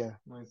cada rato. Yeah.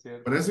 Muy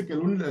cierto. Parece que el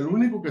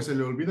único que se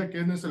le olvida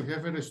quién es el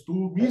jefe eres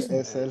tú mismo.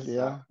 Es él,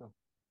 ya. Exacto.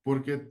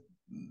 Porque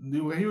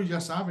digo, ellos ya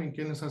saben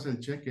quién les hace el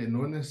cheque,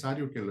 no es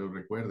necesario que lo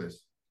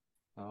recuerdes.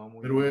 No,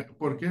 muy Pero bien.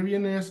 ¿por qué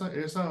viene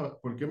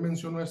por qué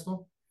menciono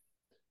esto?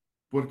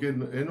 Porque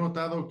he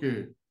notado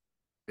que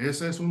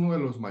ese es uno de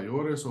los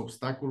mayores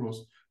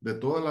obstáculos de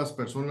todas las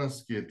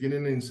personas que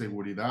tienen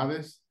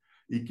inseguridades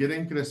y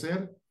quieren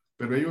crecer,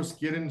 pero ellos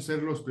quieren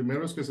ser los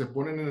primeros que se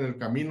ponen en el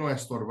camino a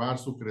estorbar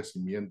su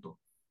crecimiento.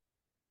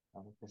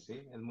 Claro que sí,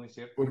 es muy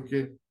cierto. ¿Por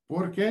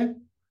qué?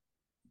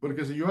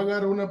 Porque si yo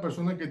agarro a una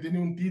persona que tiene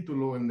un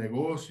título en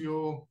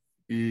negocio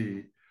y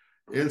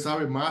él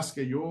sabe más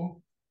que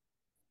yo,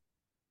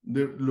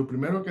 lo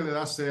primero que le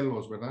da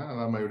celos, ¿verdad? A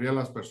la mayoría de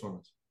las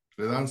personas.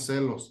 Le dan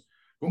celos.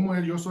 ¿Cómo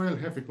él? Yo soy el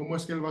jefe. ¿Cómo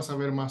es que él va a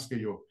saber más que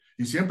yo?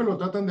 Y siempre lo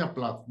tratan de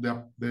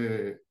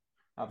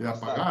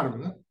Aplastar. apagar,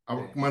 ¿verdad?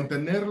 Sí.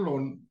 Mantenerlo,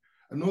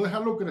 no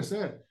dejarlo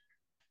crecer,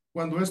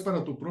 cuando es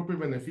para tu propio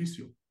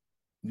beneficio.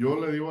 Yo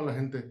le digo a la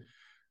gente,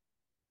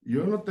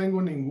 yo no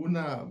tengo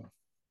ninguna,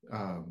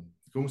 ah,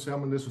 ¿cómo se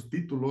llaman esos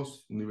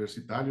títulos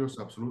universitarios?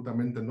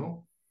 Absolutamente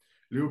no.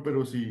 Le digo,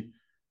 pero si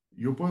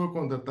yo puedo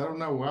contratar a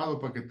un abogado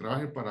para que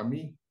trabaje para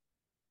mí,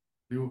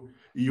 digo,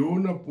 y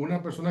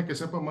una persona que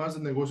sepa más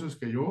de negocios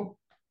que yo,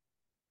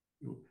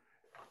 digo,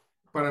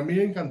 para mí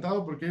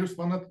encantado porque ellos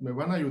me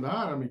van a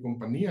ayudar a mi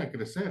compañía a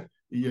crecer.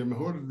 Y a lo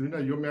mejor mira,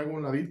 yo me hago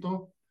un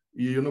ladito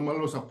y yo nomás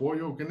los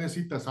apoyo. ¿Qué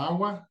necesitas?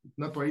 ¿Agua?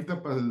 ¿Una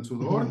toallita para el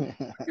sudor?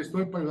 Aquí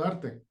estoy para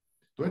ayudarte.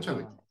 Tú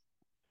échale. Ah,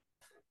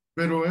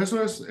 Pero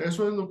eso es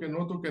lo que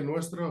noto que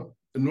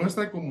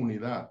nuestra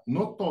comunidad,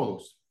 no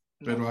todos,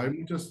 no, pero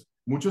hay sí.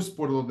 muchos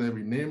por donde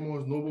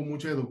vinimos, no hubo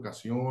mucha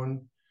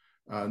educación,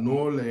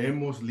 no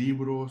leemos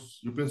libros.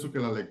 Yo pienso que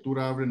la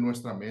lectura abre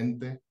nuestra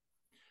mente.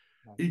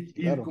 Y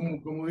Claro.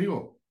 como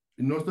digo,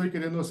 no estoy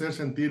queriendo hacer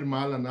sentir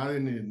mal a nadie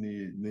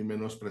ni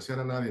menospreciar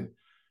a nadie,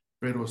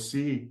 pero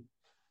sí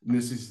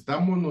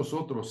necesitamos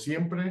nosotros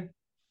siempre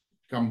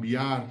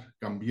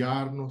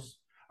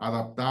cambiarnos,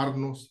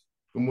 adaptarnos.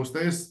 Como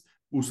ustedes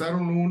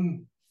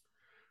usaron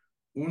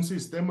un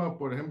sistema,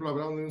 por ejemplo,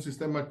 hablaron de un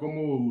sistema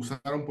como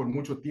usaron por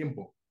mucho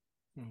tiempo.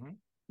 Ujú.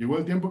 Llegó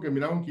el tiempo que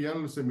miraron que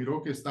ya se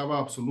miró que estaba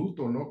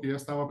absoluto, ¿no? Que ya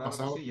estaba Claro que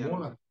pasado sí, de ya no.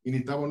 moda y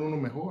necesitaban uno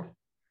mejor.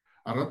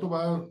 Al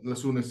rato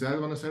sus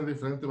necesidades van a ser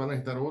diferentes, van a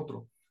necesitar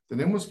otro.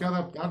 Tenemos que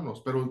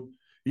adaptarnos, pero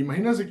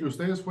imagínense que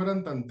ustedes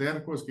fueran tan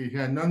tercos que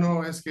dijeran, no,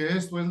 no, es que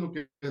esto es lo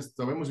que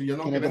sabemos y ya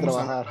no Tiene que queremos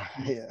trabajar.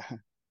 adaptarnos.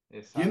 Yeah.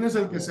 ¿Quién es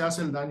el que Exacto. se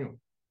hace el daño?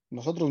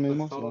 Nosotros Pues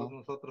mismos, todos ¿no?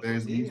 nosotros,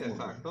 Es sí, mismo,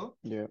 ¿verdad? exacto.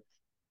 Yeah.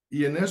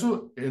 Y en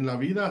eso, en la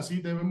vida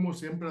así debemos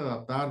siempre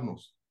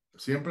adaptarnos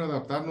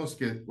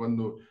que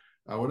cuando,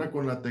 ahora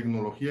con la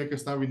tecnología que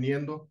está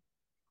viniendo,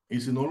 y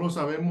si no lo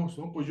sabemos,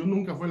 no, pues yo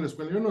nunca fui a la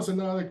escuela, yo no sé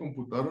nada de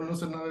computadora, no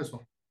sé nada de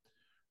eso,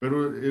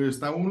 pero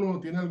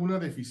tiene alguna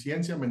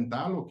deficiencia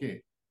mental o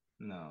qué?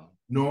 No.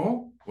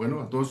 No,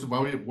 bueno, entonces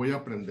voy a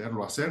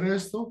aprenderlo. Hacer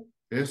esto,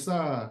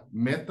 esa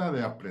meta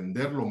de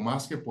aprender lo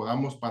más que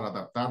podamos para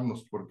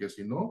adaptarnos, porque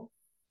si no,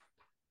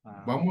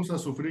 Ah. vamos a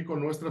sufrir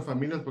con nuestras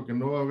familias porque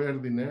no va a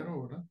haber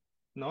dinero, ¿verdad?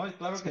 No, y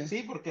claro que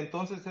Sí. sí, porque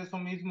entonces eso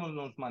mismo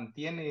nos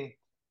mantiene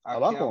aquí,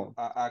 Abajo.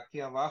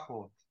 aquí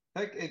abajo.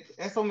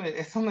 Eso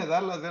me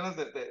da las ganas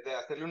de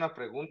hacerle una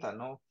pregunta,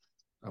 ¿no?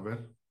 A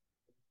ver.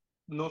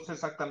 No sé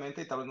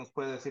exactamente, y tal vez nos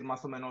puede decir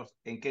más o menos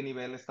en qué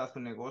nivel está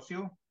su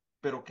negocio,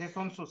 pero ¿qué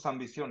son sus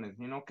ambiciones?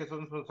 ¿Qué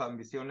son sus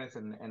ambiciones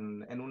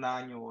en un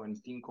año o en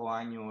 5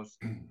 años?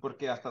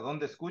 Porque hasta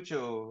donde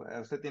escucho,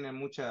 usted tiene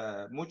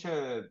mucha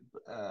Mucha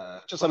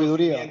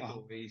sabiduría. Ajá.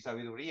 conocimiento y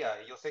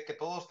sabiduría. Y yo sé que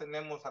todos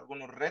tenemos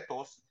algunos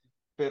retos,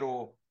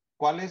 pero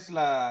 ¿cuál es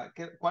la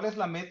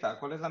meta?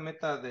 ¿Cuál es la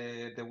meta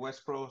de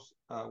West Pro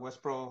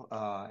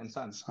Sons?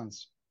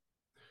 Sans.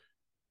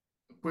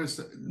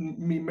 Pues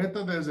mi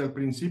meta desde el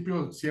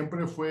principio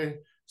siempre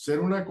fue ser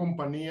una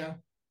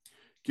compañía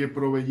que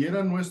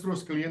proveyera a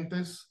nuestros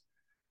clientes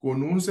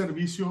con un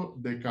servicio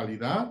de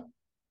calidad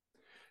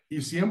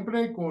y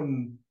siempre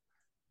con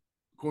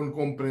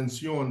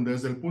comprensión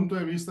desde el punto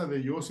de vista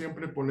de yo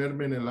siempre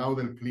ponerme en el lado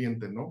del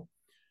cliente, ¿no?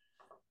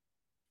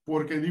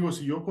 Porque digo,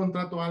 si yo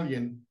contrato a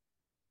alguien,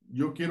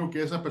 yo quiero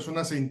que esa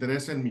persona se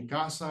interese en mi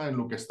casa, en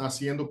lo que está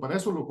haciendo, para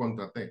eso lo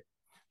contraté.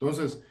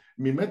 Entonces,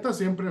 mi meta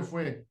siempre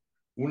fue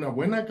una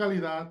buena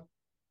calidad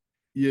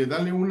y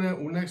darle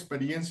una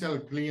experiencia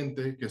al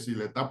cliente que si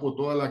le tapo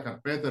toda la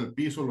carpeta, el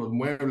piso, los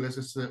muebles,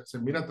 se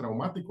mira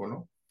traumático,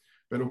 ¿no?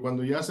 Pero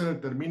cuando ya se le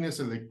termine,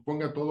 se le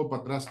ponga todo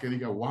para atrás, que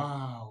diga,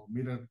 wow,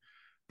 mira,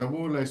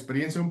 tuvo la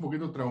experiencia un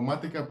poquito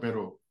traumática,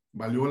 pero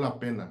valió la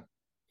pena.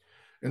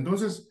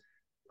 Entonces,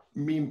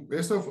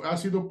 esto ha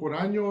sido por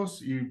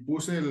años y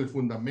puse el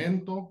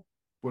fundamento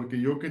porque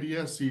yo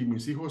quería, si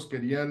mis hijos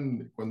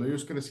querían, cuando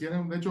ellos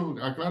crecieran, de hecho,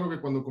 aclaro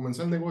que cuando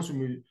comencé el negocio,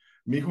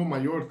 mi hijo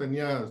mayor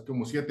tenía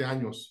como 7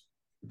 años,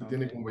 este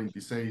tiene Okay. como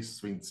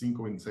 26,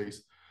 25,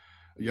 26,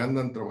 y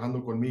andan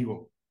trabajando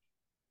conmigo.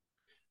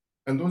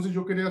 Entonces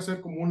yo quería hacer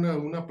como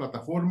una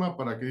plataforma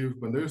para que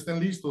cuando ellos estén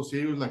listos, si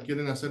ellos la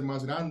quieren hacer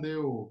más grande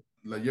o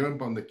la lleven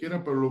para donde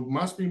quieran, pero lo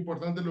más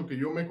importante, lo que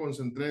yo me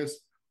concentré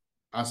es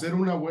hacer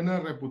una buena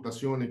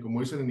reputación y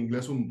como dicen en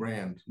inglés, un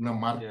brand, una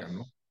marca,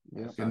 ¿no? Yes.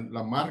 Yeah. Que Exacto.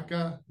 la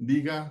marca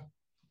diga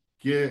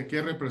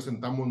qué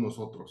representamos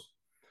nosotros.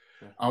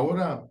 Sí.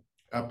 Ahora,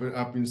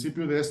 a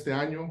principio de este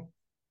año,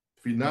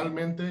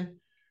 finalmente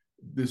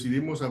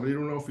decidimos abrir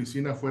una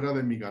oficina fuera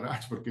de mi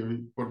garage, porque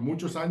por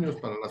muchos años,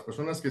 para las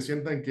personas que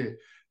sientan que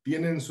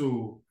tienen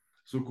su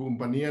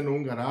compañía en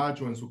un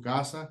garage o en su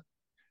casa,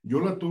 yo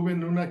la tuve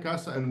en una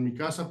casa, en mi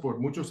casa por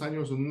muchos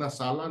años, en una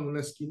sala, en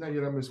una esquina, y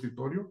era mi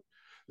escritorio.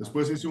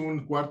 Después Okay. hice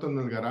un cuarto en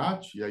el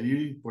garage y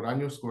ahí por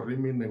años corrí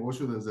mi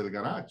negocio desde el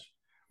garage.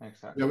 Y a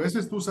Exacto.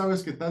 veces tú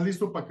sabes que estás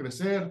listo para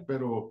crecer,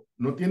 pero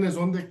no tienes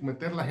dónde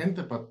meter la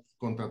gente para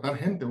contratar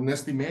gente. Un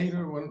estimator,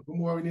 Exacto. bueno,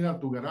 ¿cómo va a venir a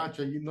tu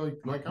garage? Allí no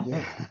hay campo.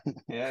 Yeah.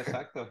 Yeah,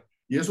 exacto.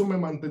 Y eso me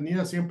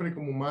mantenía siempre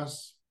como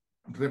más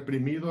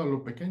reprimido a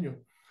lo pequeño.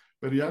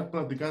 Pero ya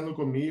platicando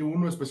con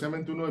uno,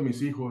 especialmente uno de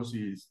mis hijos,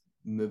 y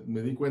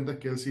me di cuenta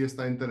que él sí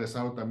está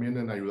interesado también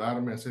en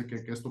ayudarme a hacer que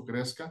esto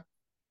crezca.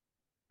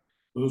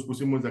 Nos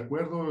pusimos de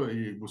acuerdo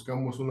y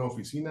buscamos una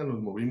oficina, nos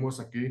movimos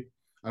aquí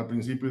al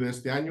principio de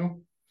este año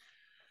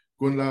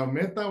con la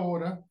meta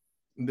ahora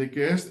de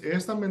que es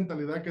esta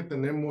mentalidad que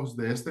tenemos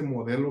de este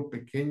modelo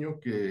pequeño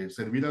que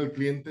servir al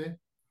cliente,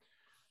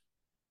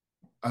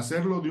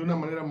 hacerlo de una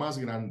manera más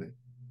grande.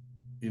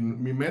 Y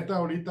mi meta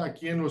ahorita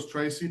aquí en los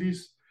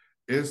Tri-Cities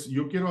es,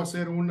 yo quiero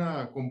hacer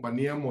una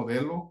compañía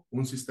modelo,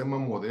 un sistema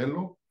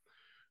modelo,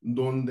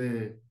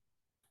 donde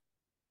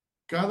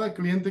cada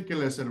cliente que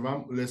le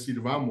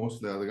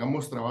sirvamos, le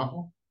hagamos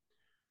trabajo,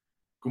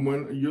 como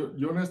yo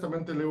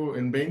honestamente leo,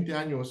 en 20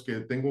 años que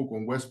tengo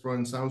con West Pro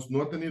and Sounds,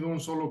 no he tenido un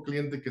solo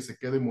cliente que se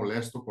quede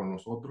molesto con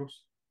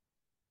nosotros.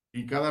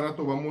 Y cada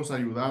rato vamos a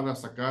ayudar a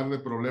sacarle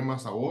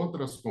problemas a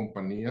otras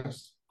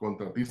compañías,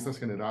 contratistas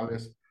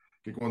generales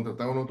que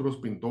contrataron otros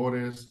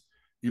pintores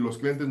y los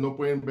clientes no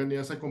pueden ver ni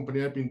a esa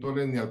compañía de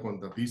pintores ni al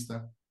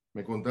contratista.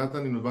 Me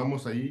contratan y nos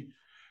vamos ahí.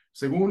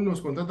 Según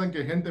nos contratan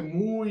que gente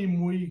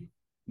muy,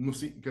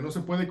 que no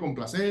se puede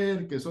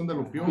complacer, que son de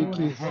lo peor y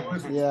Picky. todo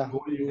eso. Yeah.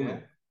 Oye, Yeah.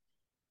 uno,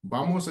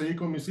 vamos ahí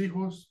con mis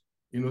hijos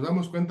y nos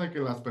damos cuenta que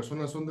las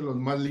personas son de las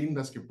más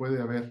lindas que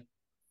puede haber.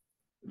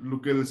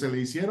 Lo que se le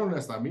hicieron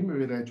hasta a mí me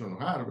hubiera hecho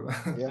enojar,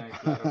 ¿verdad? Yeah.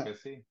 Claro que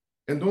sí.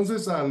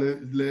 Entonces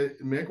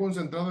me he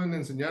concentrado en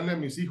enseñarle a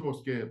mis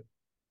hijos que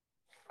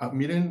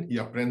miren y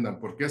aprendan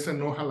por qué se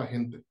enoja la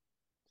gente,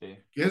 Sí.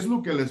 qué es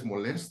lo que les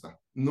molesta.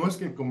 No es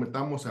que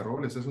cometamos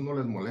errores, eso no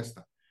les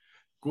molesta.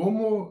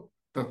 ¿Cómo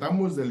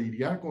tratamos de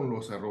lidiar con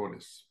los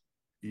errores?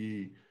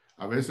 Y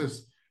a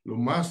veces lo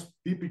más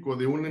típico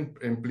de un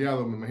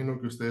empleado, me imagino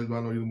que ustedes lo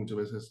han oído muchas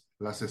veces,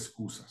 las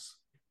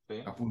excusas. Sí.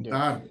 Yeah.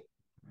 Apuntar.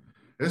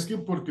 Es que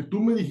porque tú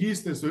me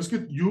dijiste eso, es que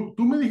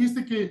tú me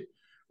dijiste que,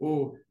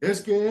 o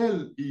es que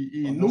él,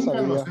 y O no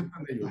nunca lo sabía.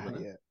 aceptan ellos, ¿verdad?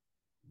 Yeah.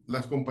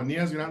 Las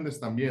compañías grandes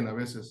también a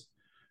veces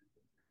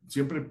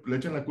siempre le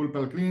echan la culpa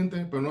al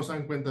cliente, pero no se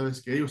dan cuenta de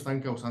que ellos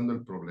están causando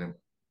el problema.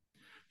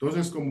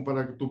 Entonces, como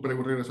para tu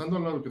regresando a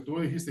lo que tú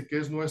dijiste, que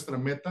es nuestra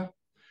meta,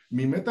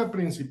 mi meta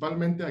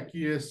principalmente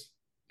aquí es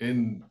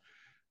en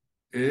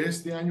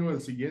este año,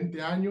 el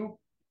siguiente año,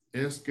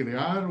 es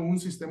crear un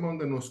sistema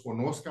donde nos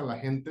conozca la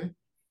gente.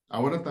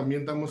 Ahora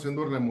también estamos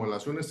haciendo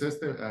remodelaciones.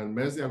 Al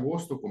mes de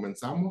agosto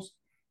comenzamos.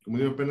 Como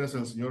digo, apenas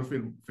el señor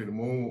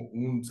firmó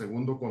un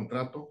segundo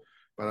contrato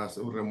para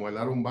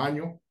remodelar un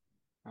baño.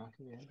 Ah,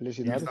 qué bien. Y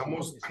Felicidades.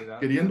 estamos Felicidades.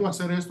 queriendo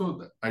hacer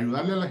esto,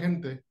 ayudarle a la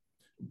gente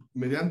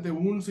mediante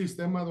un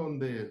sistema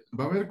donde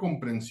va a haber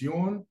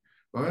comprensión,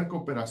 va a haber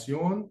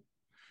cooperación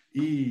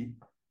y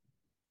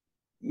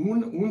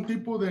un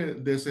tipo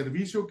de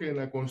servicio que en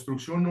la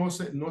construcción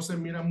no se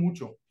mira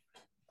mucho.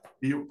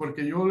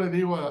 Porque yo le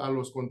digo a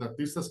los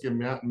contratistas que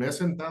me he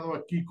sentado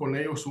aquí con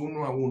ellos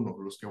uno a uno,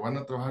 los que van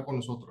a trabajar con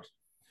nosotros.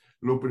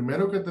 Lo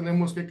primero que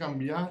tenemos que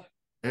cambiar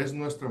es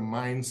nuestro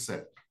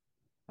mindset,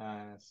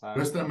 Ah, exacto.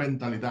 nuestra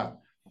mentalidad.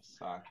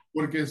 Exacto.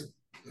 Porque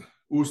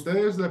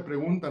ustedes le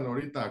preguntan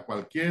ahorita a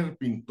cualquier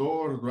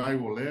pintor,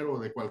 drywallero,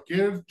 de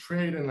cualquier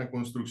trade en la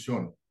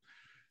construcción,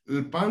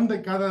 el pan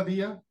de cada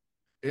día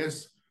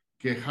es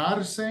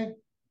quejarse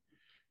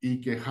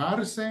y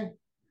quejarse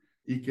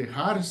y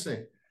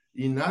quejarse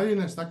y nadie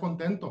está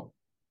contento.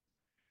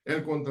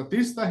 El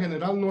contratista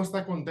general no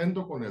está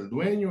contento con el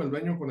dueño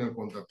con el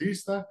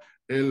contratista,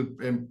 el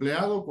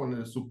empleado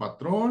con su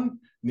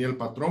patrón, ni el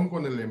patrón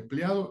con el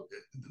empleado.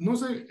 No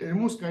sé,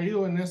 hemos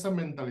caído en esa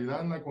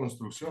mentalidad en la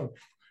construcción,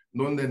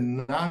 donde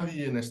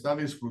nadie está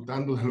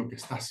disfrutando de lo que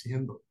está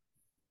haciendo.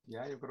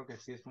 Ya, yo creo que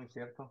sí es muy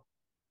cierto.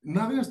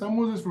 Nadie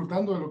estamos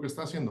disfrutando de lo que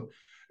está haciendo.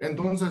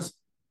 Entonces,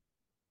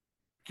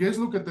 ¿qué es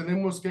lo que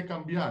tenemos que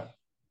cambiar?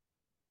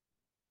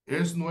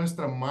 Es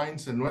nuestra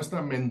mindset,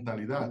 nuestra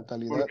mentalidad.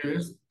 Mentalidad. Porque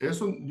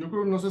eso, yo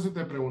creo, no sé si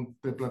te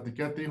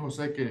platiqué a ti,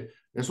 José, que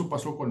eso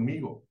pasó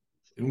conmigo.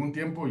 En un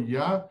tiempo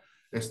ya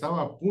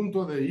estaba a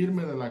punto de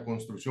irme de la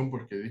construcción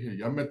porque dije,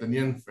 ya me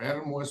tenía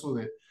enfermo eso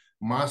de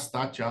más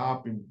touch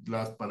up y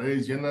las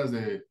paredes llenas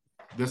de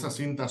de esa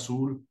cinta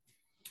azul.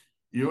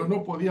 Y yo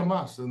no podía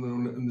más,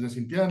 me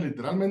sentía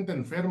literalmente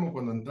enfermo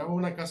cuando entraba a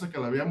una casa que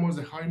la habíamos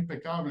dejado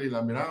impecable y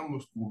la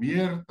mirábamos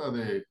cubierta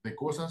de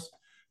cosas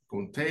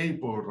con tape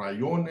o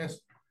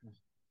rayones,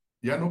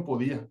 ya no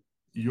podía.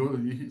 Y yo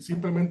dije,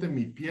 simplemente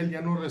mi piel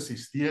ya no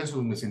resistía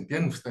eso, me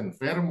sentía hasta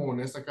enfermo en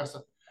esta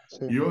casa.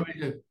 Sí, Y yo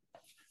dije,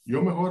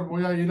 yo mejor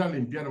voy a ir a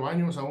limpiar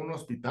baños a un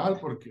hospital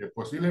porque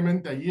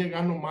posiblemente allí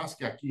gano más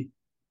que aquí.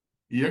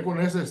 Y ya con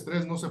ese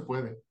estrés no se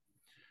puede.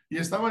 Y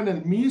estaba en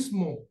el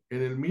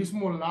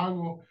mismo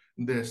lago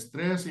de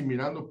estrés y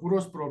mirando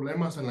puros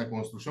problemas en la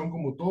construcción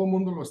como todo el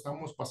mundo lo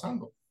estamos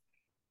pasando.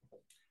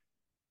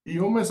 Y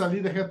yo me salí,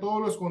 dejé a todos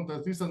los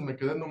contratistas, me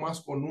quedé nomás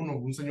con uno,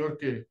 un señor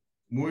que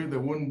muy de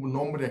buen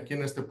nombre aquí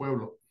en este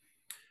pueblo.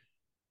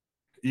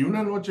 Y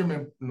una noche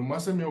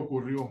nomás se me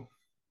ocurrió,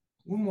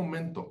 un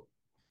momento,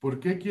 ¿por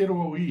qué quiero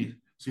huir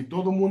si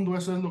todo el mundo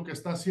eso es lo que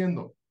está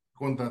haciendo?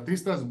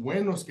 Contratistas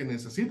buenos que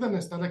necesitan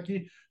estar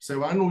aquí se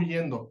van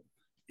huyendo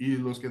y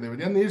los que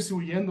deberían irse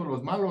huyendo,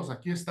 los malos,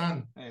 aquí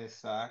están,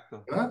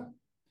 Exacto. ¿verdad?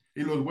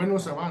 Y los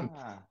buenos se van.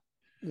 Ah,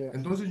 yeah.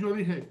 Entonces yo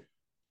dije,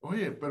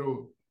 oye,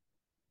 pero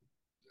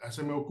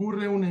se me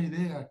ocurre una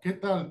idea, ¿qué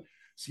tal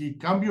si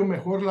cambio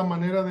mejor la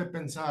manera de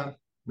pensar?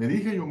 Me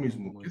dije yo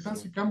mismo, muy ¿qué tal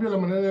si cierto. cambio la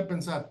manera de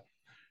pensar?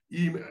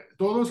 Y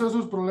todos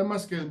esos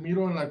problemas que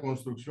miro en la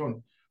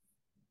construcción,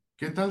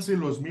 ¿qué tal si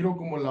los miro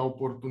como la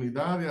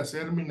oportunidad de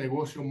hacer mi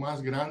negocio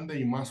más grande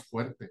y más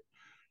fuerte?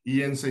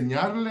 Y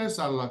enseñarles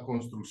a la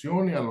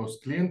construcción y a los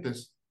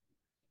clientes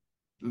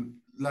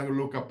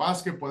lo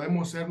capaz que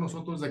podemos ser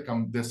nosotros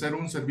de ser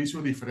un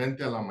servicio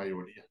diferente a la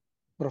mayoría.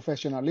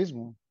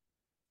 Profesionalismo.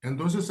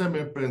 Entonces se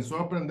me pensó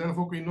a prender el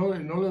foco y no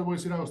les voy a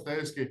decir a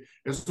ustedes que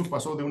eso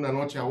pasó de una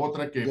noche a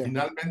otra, que Yeah.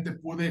 finalmente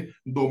pude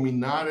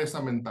dominar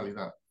esa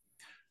mentalidad.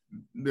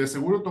 De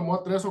seguro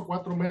tomó 3 o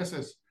 4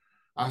 meses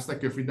hasta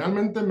que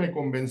finalmente me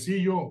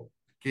convencí yo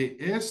que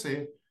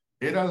ese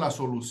era la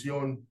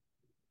solución,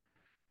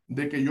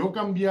 de que yo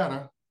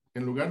cambiara,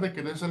 en lugar de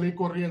querer salir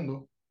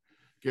corriendo,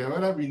 que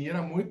ahora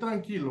viniera muy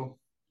tranquilo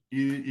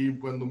y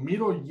cuando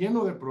miro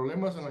lleno de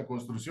problemas en la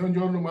construcción,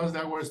 yo nomás le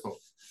hago esto.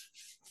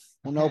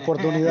 Una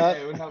oportunidad.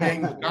 Una Me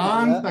oportunidad.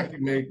 Yeah. encanta,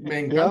 me Yeah.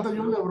 encanta,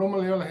 yo de broma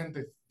le digo a la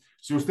gente,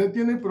 si usted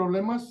tiene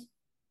problemas,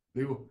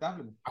 digo,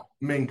 Dámelo.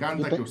 me Yo,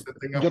 encanta que te- usted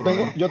tenga yo tengo,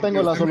 problemas, yo porque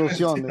tengo la usted me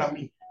solución. necesita a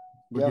mí,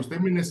 porque Yeah. usted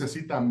me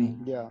necesita a mí.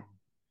 Yeah.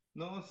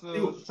 No,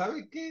 Digo,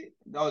 ¿sabe qué?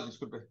 No,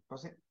 disculpe,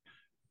 pase.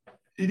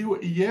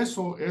 y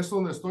eso es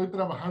donde estoy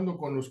trabajando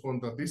con los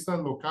contratistas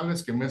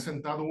locales que me he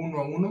sentado uno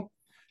a uno,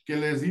 que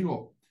les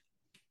digo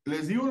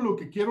lo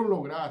que quiero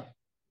lograr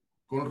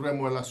con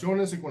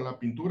remodelaciones y con la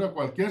pintura,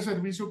 cualquier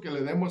servicio que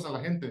le demos a la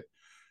gente.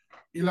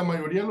 Y la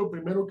mayoría lo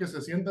primero que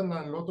se sientan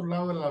al otro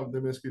lado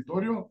de mi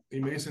escritorio y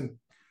me dicen,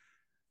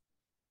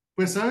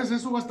 pues sabes,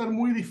 eso va a estar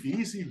muy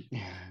difícil.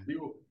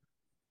 Digo,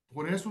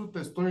 por eso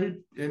te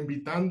estoy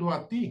invitando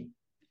a ti,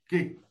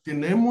 que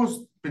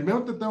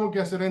primero te tengo que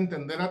hacer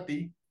entender a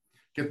ti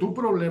que tu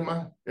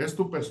problema es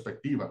tu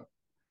perspectiva.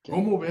 Yeah.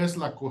 ¿Cómo ves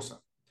la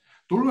cosa?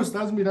 Tú lo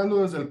estás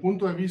mirando desde el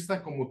punto de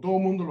vista como todo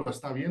el mundo lo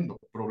está viendo,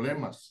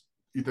 problemas,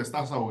 y te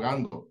estás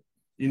ahogando,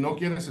 y no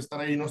quieres estar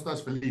ahí, no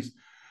estás feliz.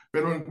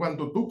 Pero en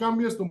cuanto tú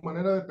cambies tu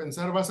manera de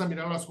pensar, vas a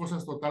mirar las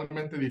cosas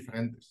totalmente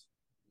diferentes.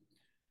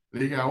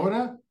 Le dije,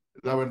 ahora,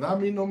 la verdad a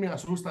mí no me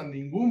asusta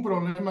ningún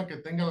problema que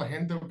tenga la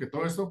gente o que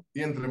todo esto,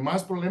 y entre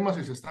más problemas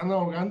y se están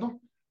ahogando,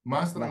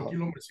 más Mejor.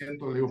 tranquilo me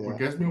siento, le digo, Yeah.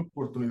 porque es mi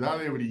oportunidad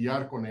de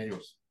brillar con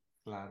ellos.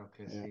 Claro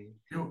que Yeah. sí.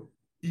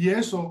 Y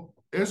eso,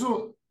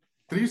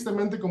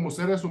 tristemente como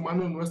seres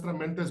humanos, nuestra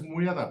mente es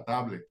muy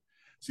adaptable.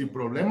 Si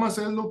problemas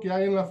es lo que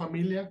hay en la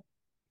familia,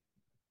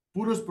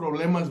 puros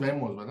problemas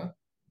vemos, ¿verdad?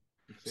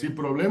 Si Sí,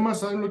 problemas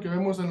son lo que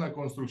vemos en la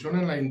construcción,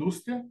 en la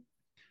industria,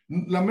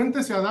 la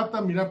mente se adapta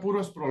a mirar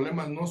puros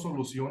problemas, no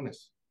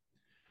soluciones.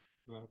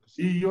 claro que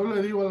sí. Y yo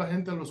le digo a la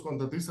gente, a los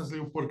contratistas, le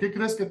digo, ¿por qué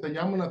crees que te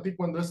llaman a ti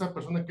cuando esa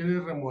persona quiere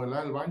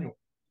remodelar el baño?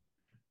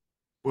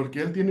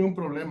 Porque él tiene un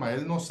problema,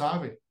 él no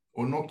sabe,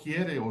 o no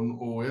quiere,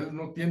 o él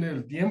no tiene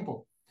el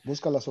tiempo.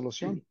 Busca la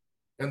solución.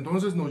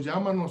 Entonces nos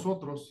llama a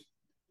nosotros.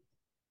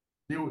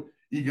 Digo,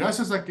 y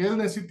gracias a que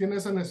él tiene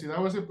esa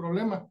necesidad o ese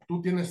problema,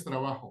 tú tienes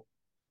trabajo.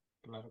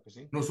 Claro que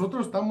sí.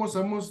 Nosotros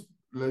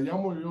le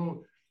llamo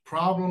yo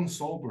problem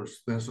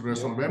solvers, Yeah.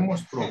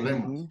 resolvemos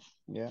problemas. Mhm.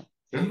 Yeah.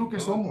 Es lo Sí, que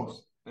no,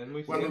 somos. es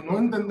muy Cuando no cierto.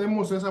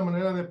 entendemos esa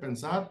manera de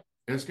pensar,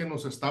 es que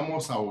nos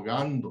estamos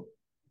ahogando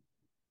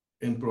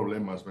en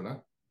problemas,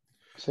 ¿verdad?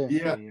 Sí. Y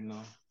Sí,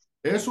 no.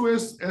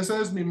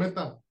 esa es mi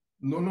meta,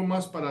 no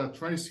nomás para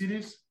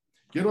Tri-Cities.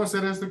 Quiero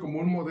hacer este como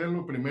un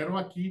modelo primero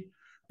aquí,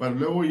 para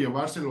luego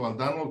llevárselo a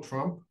Donald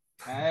Trump,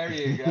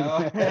 There you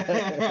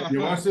go.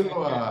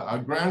 llevárselo a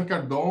Grant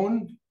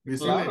Cardone,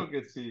 Claro decirle,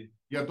 que sí.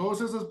 y a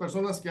todas esas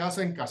personas que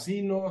hacen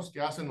casinos,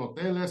 que hacen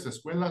hoteles,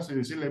 escuelas, y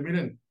decirle,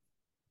 miren,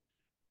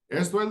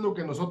 esto es lo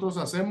que nosotros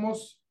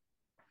hacemos,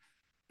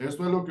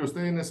 esto es lo que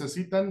ustedes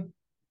necesitan,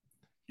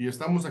 y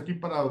estamos aquí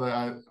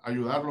para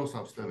ayudarlos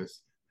a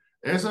ustedes.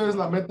 Esa es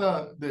la Claro.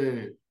 meta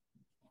de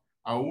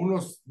a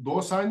unos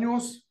 2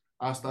 años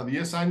hasta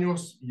 10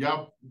 años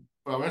ya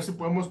a ver si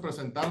podemos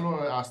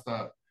presentarlo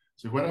hasta,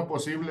 si fuera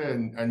posible,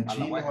 en A la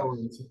China White o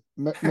House.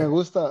 Me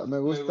gusta, me Me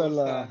gusta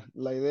gusta.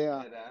 la idea.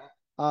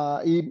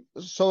 ¿Verdad? Y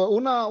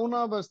una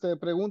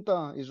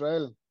pregunta,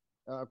 Israel.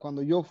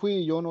 Cuando yo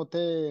fui, yo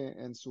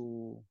noté en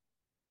su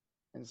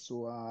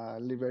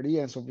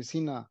librería, en su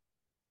oficina,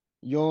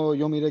 yo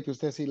miré que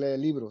usted sí lee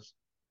libros.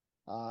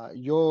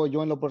 Yo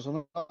en lo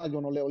personal,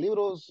 yo no leo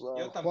libros.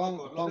 Yo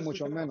tampoco, los Juan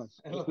mucho escuchamos,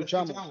 menos. los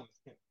Escuchamos. escuchamos.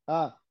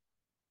 Ah,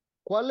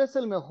 ¿Cuál es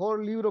el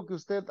mejor libro que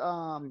usted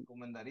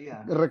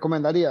Recomendaría.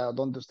 recomendaría?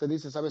 Donde usted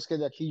dice, sabes que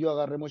de aquí yo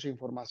agarré mucha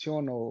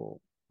información o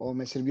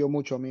me sirvió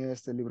mucho a mí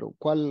este libro.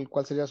 ¿Cuál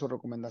sería su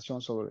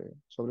recomendación sobre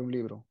un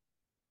libro?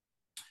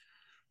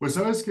 Pues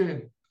sabes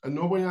que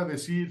no voy a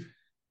decir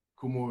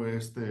como el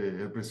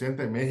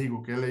presidente de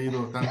México que he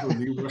leído tantos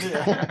libros.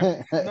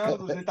 No,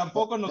 pues ni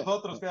tampoco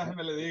nosotros,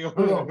 déjame le digo.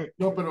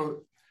 No,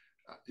 pero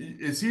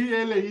y sí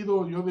he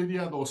leído, yo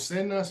diría,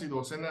 docenas y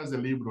docenas de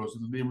libros,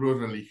 libros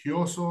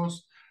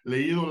religiosos,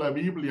 leído la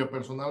Biblia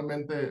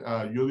personalmente,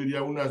 yo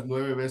diría unas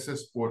 9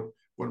 veces por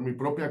mi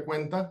propia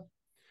cuenta,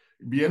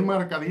 bien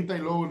marcadita y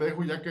luego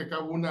dejo, ya que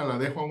acabo una, la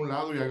dejo a un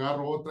lado y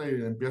agarro otra y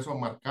empiezo a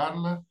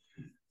marcarla,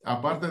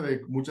 aparte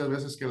de muchas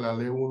veces que la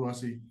leo uno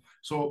así.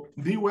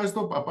 Digo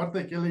esto, aparte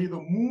de que he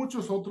leído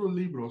muchos otros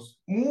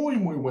libros muy,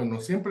 muy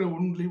buenos. Siempre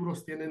un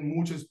libros tienen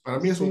muchos, para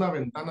mí es Sí, una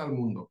ventana al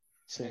mundo.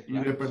 sí, Y de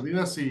Claro que sí.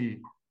 perdida,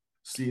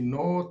 si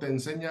no te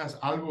enseñas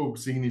algo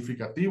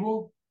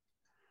significativo,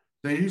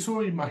 te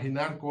hizo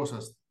imaginar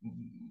cosas,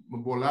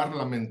 volar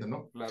la mente,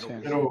 ¿no? sí. Claro que sí.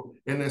 Pero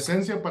en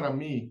esencia para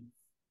mí,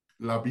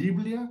 la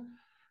Biblia,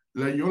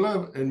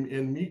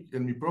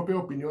 en mi propia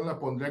opinión la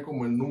pondría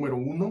como el número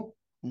uno,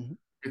 Ujú.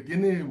 que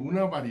tiene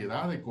una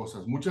variedad de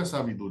cosas, mucha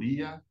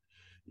sabiduría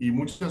y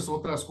muchas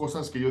otras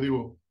cosas que yo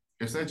digo,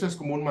 está hecha es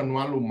como un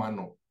manual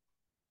humano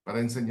para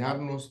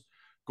enseñarnos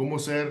cómo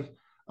ser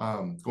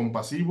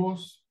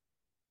compasivos,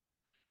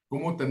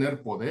 cómo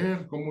tener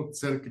poder, cómo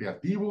ser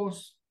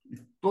creativos, y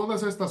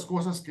todas estas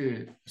cosas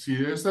que si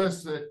este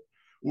es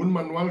un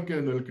manual que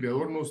el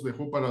creador nos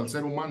dejó para el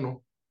ser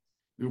humano,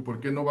 digo, ¿por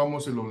qué no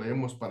vamos y lo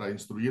leemos para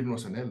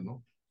instruirnos en él,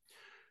 no?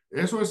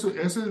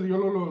 Ese yo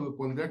lo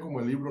pondría como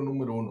el libro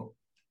número uno.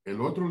 El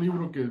otro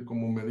libro que,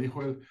 como me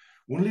dijo él,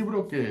 un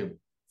libro que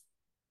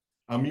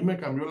a mí me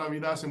cambió la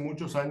vida hace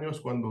muchos años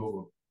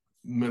cuando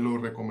me lo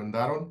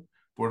recomendaron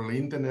por la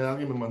internet,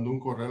 alguien me mandó un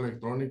correo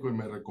electrónico y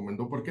me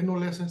recomendó, ¿por qué no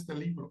lees este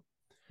libro?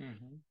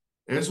 Ujú.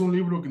 Es un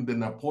libro de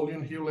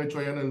Napoleon Hill hecho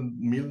allá en el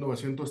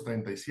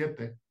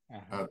 1937,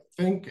 Ajá.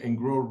 Think and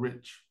Grow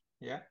Rich.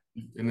 ¿Ya?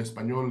 En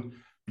español,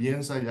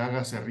 piensa y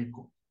hágase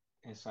rico.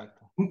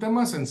 Exacto. Un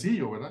tema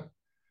sencillo, ¿verdad?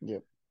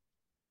 Yep.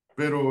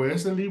 Pero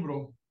ese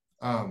libro,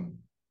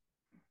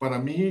 para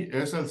mí,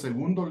 es el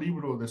segundo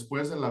libro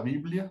después de la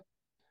Biblia,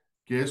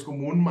 que es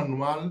como un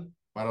manual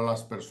para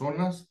las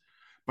personas,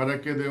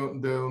 para que de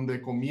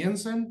donde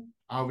comiencen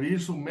a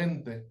abrir su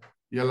mente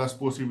y a las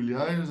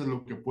posibilidades de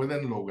lo que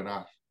pueden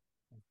lograr.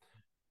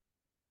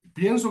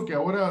 Pienso que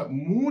ahora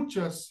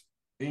muchas,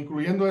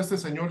 incluyendo a este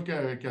señor que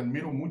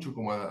admiro mucho,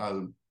 como a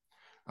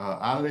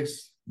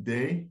Alex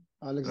Day,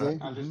 Alex ¿verdad? Day.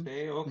 Alice Ujú,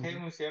 Day, ok, ujú.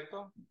 muy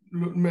cierto.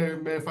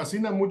 Me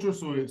fascina mucho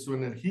su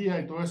energía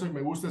y todo eso, y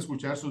me gusta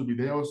escuchar sus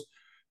videos,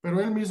 pero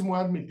él mismo ha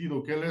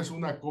admitido que él es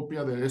una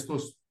copia de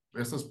estos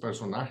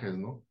personajes,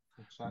 ¿no?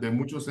 De Exacto.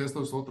 muchos de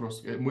estos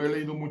otros. He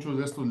leído muchos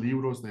de estos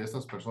libros de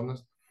estas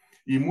personas.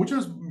 Y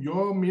muchos,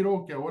 yo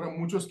miro que ahora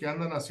muchos que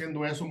andan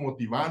haciendo eso,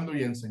 motivando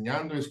y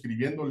enseñando,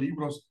 escribiendo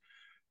libros,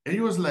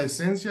 ellos la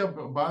esencia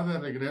va de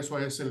regreso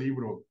a ese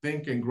libro,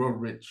 Think and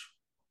Grow Rich.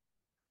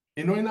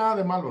 Y no hay nada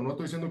de malo, no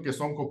estoy diciendo que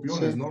son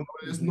copiones, Sí. no, Ujú,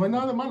 no hay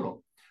nada de ujú.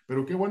 malo,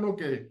 pero qué bueno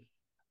que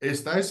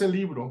está ese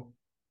libro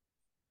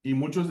y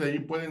muchos de ahí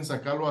pueden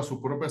sacarlo a sus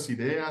propias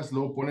ideas,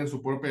 luego ponen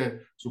su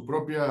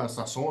propia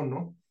sazón,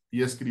 ¿no?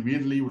 Y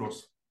escribir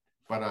libros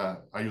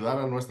para ayudar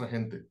a nuestra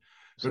gente.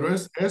 Sí. Pero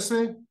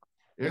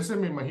ese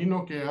me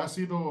imagino que ha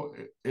sido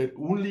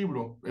un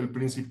libro, el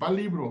principal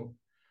libro,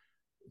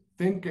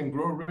 Think and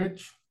Grow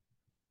Rich,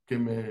 que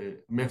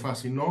me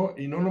fascinó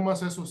y no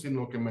nomás eso,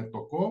 sino que me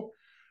tocó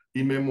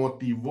y me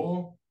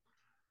motivó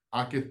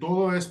a que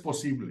todo es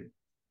posible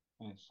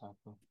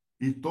Exacto.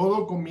 y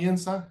todo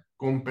comienza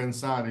con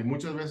pensar y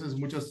muchas veces,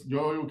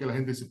 yo oigo que la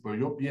gente dice, pero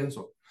yo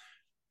pienso,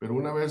 pero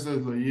una vez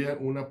leí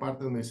una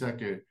parte donde decía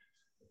que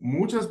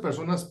muchas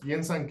personas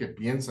piensan que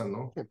piensan,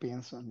 ¿no? ¿Qué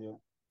piensan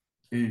yo?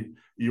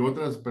 Y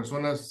otras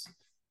personas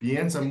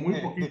piensan muy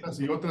poquitas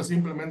y otras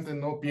simplemente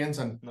no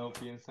piensan. No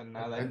piensa en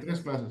Hay nada. tres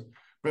clases,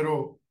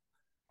 pero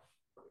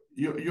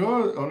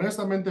yo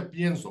honestamente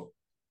pienso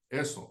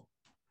eso,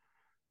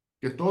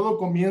 que todo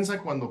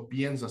comienza cuando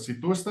piensas. Si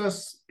tú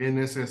estás en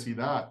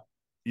necesidad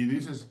y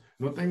dices,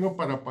 no tengo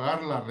para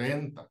pagar la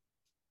renta,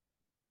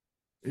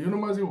 y yo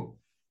nomás digo,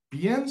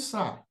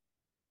 piensa,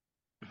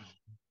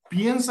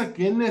 piensa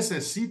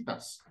Sí,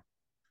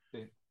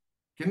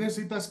 qué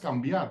necesitas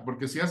cambiar,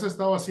 porque si has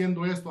estado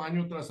haciendo esto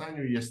año tras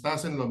año y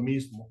estás en lo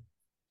mismo,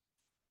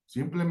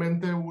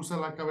 simplemente usa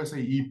la cabeza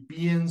y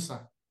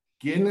piensa,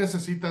 ¿qué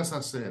necesitas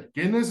hacer?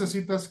 ¿Qué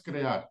necesitas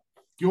crear?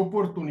 ¿Qué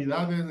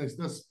oportunidades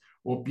necesitas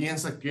o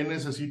piensa qué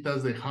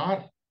necesitas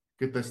dejar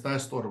que te está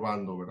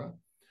estorbando, ¿verdad?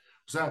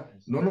 O sea,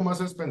 no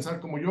nomás es pensar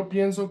como yo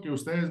pienso que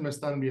ustedes me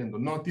están viendo.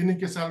 No, tiene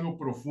que ser algo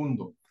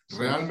profundo, Sí.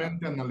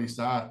 realmente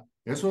analizar.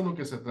 Eso es lo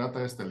que se trata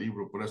de este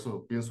libro. Por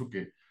eso pienso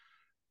que,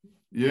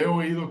 y he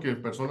oído que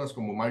personas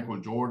como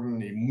Michael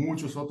Jordan y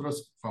muchos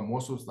otros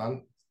famosos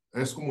dan,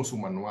 es como su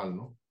manual,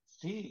 ¿no?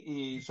 Sí,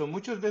 y son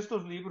muchos de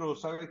estos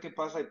libros, ¿sabe qué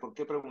pasa y por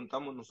qué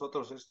preguntamos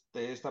nosotros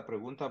esta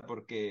pregunta?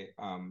 Porque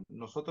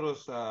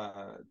nosotros,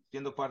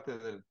 siendo parte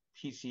del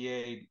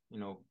PCA,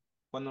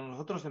 cuando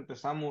nosotros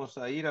empezamos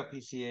a ir a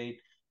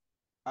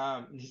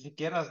PCA, ni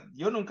siquiera,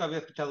 yo nunca había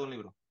escuchado un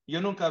libro, yo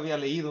nunca había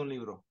leído un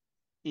libro.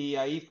 Y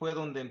ahí fue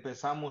donde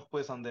empezamos,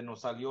 pues, donde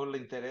nos salió el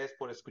interés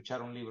por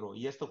escuchar un libro.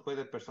 Y esto fue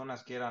de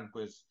personas que eran,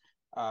 pues,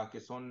 que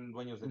son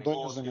dueños de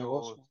Dueños de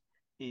negocios negocio.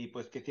 y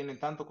pues que tienen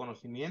tanto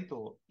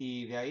conocimiento.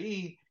 Y de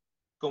ahí,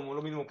 como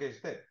lo mismo que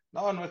usted,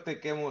 no es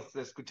de que hemos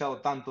escuchado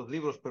tantos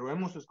libros, pero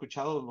hemos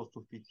escuchado los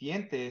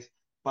suficientes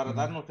para Ujú,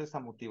 darnos esa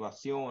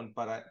motivación,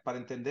 para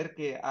entender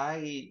que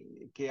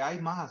hay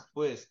más,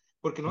 pues,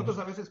 porque nosotros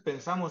ujú, a veces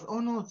pensamos,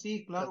 oh, no,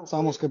 sí, claro,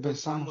 Pensamos pues que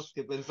pensamos pensamos.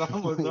 que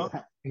pensamos, ¿no?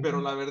 Ya. Pero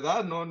ujú, la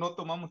verdad no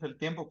tomamos el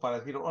tiempo para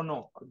decir, oh,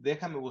 no,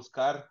 déjame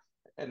buscar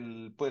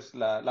pues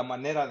la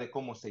manera de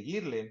cómo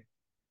seguirle.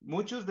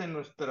 Muchos de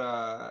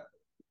nuestra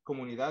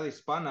comunidad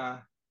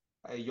hispana,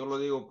 yo lo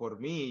digo por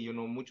mí,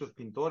 muchos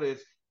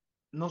pintores,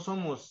 no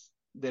somos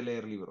de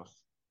leer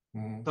libros.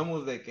 ujú,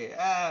 Somos de que,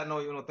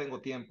 no, yo no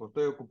tengo tiempo,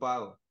 estoy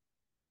ocupado.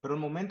 Pero el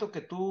momento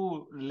que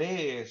tú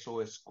lees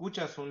o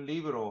escuchas un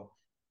libro,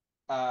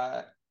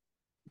 ah,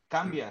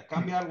 cambia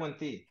algo en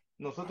ti.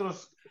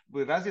 Nosotros,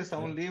 pues, gracias a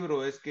un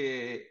libro, es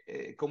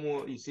que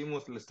cómo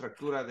hicimos la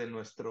estructura de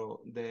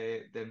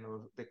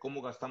de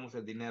cómo gastamos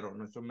el dinero,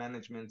 nuestro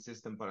management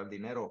system para el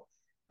dinero,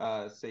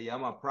 se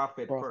llama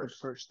Profit Profit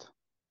First. first.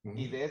 Y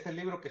ujú. de ese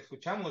libro que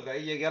escuchamos, de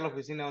ahí llegué a la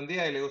oficina un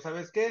día y le digo,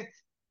 ¿sabes qué?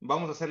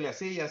 Vamos a hacerle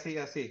así, así,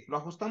 así. Lo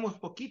ajustamos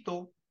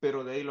poquito,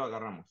 pero de ahí lo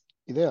agarramos.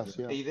 Ideas,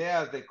 ya.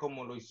 Ideas de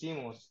cómo lo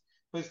hicimos.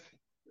 Pues,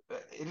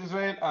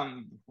 Israel,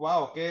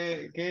 wow,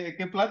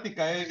 qué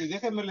plática, eh. Y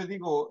déjenme les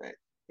digo,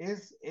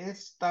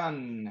 es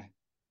tan,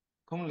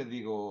 ¿cómo le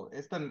digo?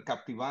 Es tan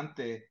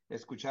captivante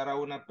escuchar a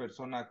una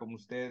persona como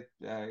usted,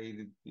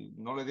 y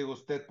no le digo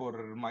usted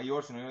por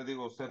mayor, sino yo le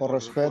digo usted Por por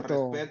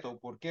respeto. respeto.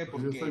 ¿Por qué?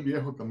 Pues yo estoy Porque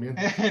viejo también.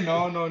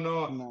 no.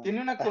 No.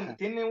 Tiene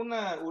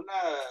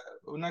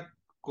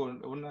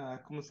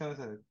 ¿cómo se llama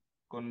esa?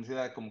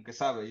 Conocida como que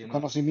sabe,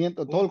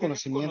 Conocimiento, todo el tiene un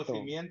conocimiento.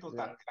 conocimiento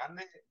Ya. tan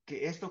grande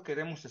que esto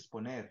queremos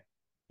exponer.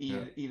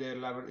 Yeah. Y de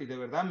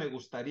verdad me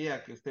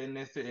gustaría que usted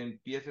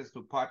empiece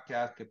su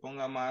podcast, que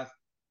ponga más,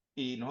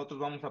 y nosotros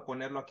vamos a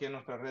ponerlo aquí en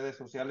nuestras redes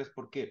sociales,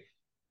 porque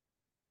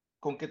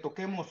con que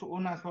toquemos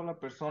una sola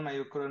persona,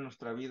 yo creo en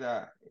nuestra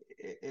vida,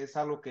 es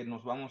algo que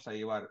nos vamos a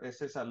llevar,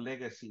 es esa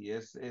legacy,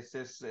 es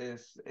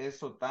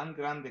eso tan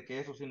grande que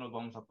eso sí nos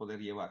vamos a poder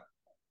llevar.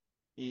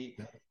 Y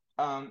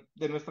Yeah.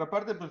 de nuestra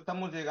parte, pues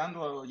estamos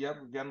llegando, ya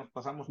nos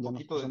pasamos Ya nos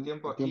poquito de pasamos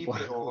tiempo el aquí, tiempo.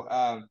 pero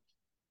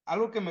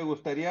algo que me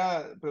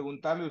gustaría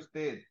preguntarle a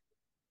usted,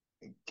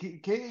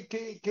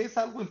 ¿qué es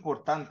algo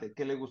importante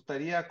que le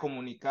gustaría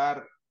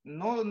comunicar,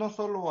 no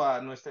solo a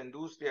nuestra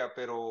industria,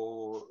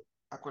 pero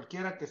a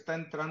cualquiera que está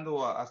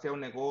entrando hacia un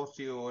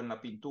negocio, en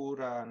la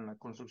pintura, en la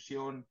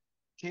construcción?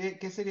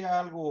 ¿Qué sería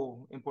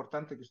algo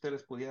importante que usted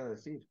les pudiera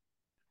decir?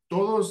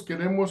 Todos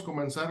queremos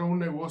comenzar un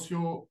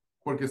negocio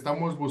porque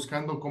estamos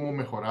buscando cómo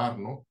mejorar,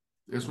 ¿no?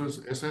 Ujú.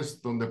 Ese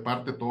es donde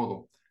parte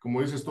todo. Como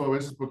dices tú, a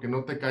veces porque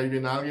no te cae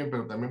bien alguien,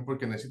 pero también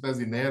porque necesitas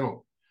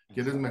dinero,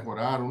 quieres Exacto.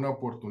 mejorar, una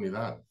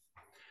oportunidad.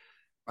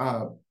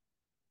 Ah,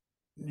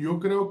 yo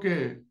creo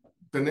que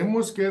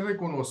tenemos que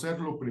reconocer,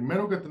 lo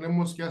primero que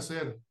tenemos que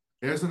hacer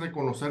es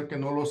reconocer que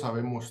no lo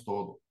sabemos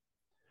todo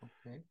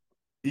Okay.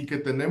 y que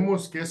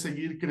tenemos que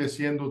seguir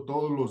creciendo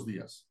todos los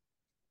días.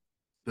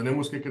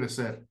 Tenemos que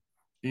crecer.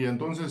 Y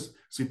entonces,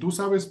 si tú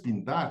sabes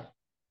pintar,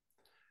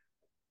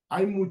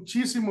 hay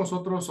muchísimos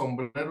otros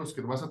sombreros que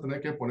vas a tener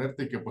que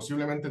ponerte y que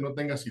posiblemente no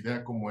tengas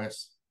idea cómo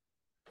es,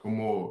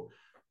 cómo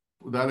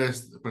dar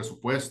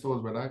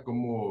presupuestos, ¿verdad?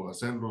 Cómo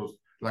hacerlos,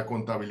 la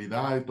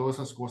contabilidad y todas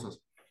esas cosas,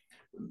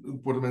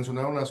 por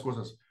mencionar unas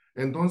cosas.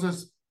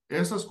 Entonces,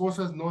 esas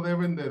cosas no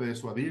deben de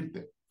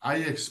disuadirte.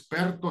 Hay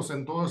expertos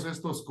en todas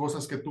estas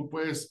cosas que tú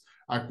puedes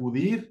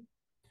acudir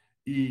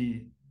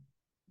y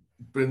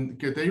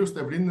que ellos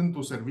te brinden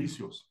tus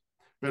servicios.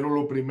 Pero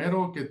lo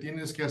primero que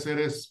tienes que hacer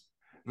es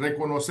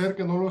reconocer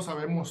que no lo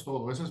sabemos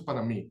todo. Eso es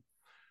para mí.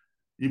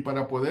 Y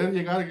para poder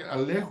llegar a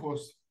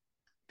lejos,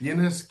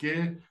 tienes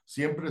que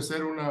siempre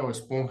ser una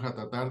esponja,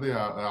 tratar de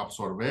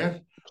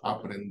absorber, Absorber.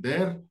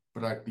 aprender,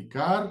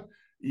 practicar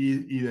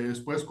y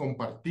después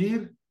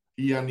compartir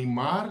y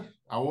animar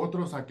a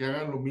otros a que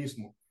hagan lo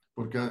mismo.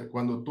 Porque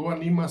cuando tú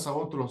animas a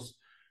otros,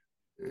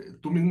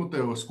 tú mismo te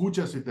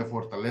escuchas y te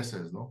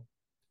fortaleces, ¿no?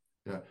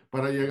 Ya.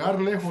 Para llegar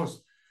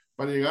lejos,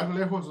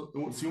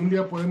 si un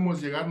día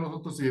podemos llegar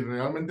nosotros y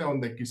realmente a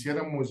donde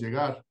quisiéramos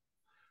llegar,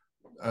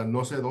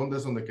 no sé dónde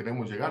es donde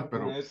queremos llegar,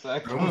 pero sabemos que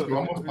Exacto,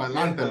 vamos es para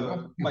adelante, ¿verdad?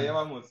 cierto, para allá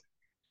vamos.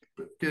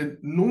 Que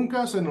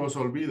nunca se nos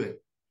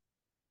olvide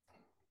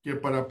que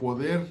para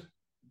poder,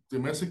 se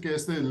me hace que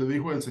le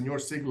dijo el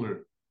señor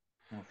Ziegler,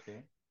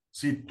 Okay.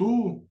 si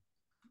tú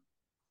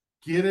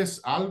quieres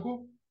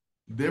algo,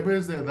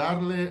 debes de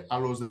darle a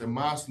los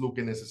demás lo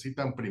que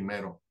necesitan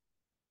primero.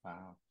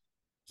 Wow.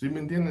 ¿Sí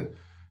me entienden?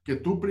 Que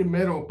tú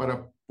primero,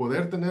 para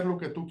poder tener lo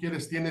que tú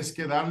quieres, tienes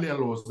que darle a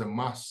los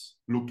demás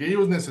lo que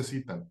ellos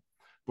necesitan.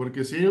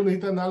 Porque si ellos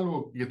necesitan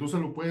algo y tú se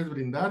lo puedes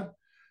brindar,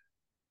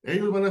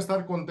 ellos van a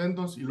estar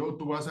contentos y luego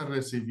tú vas a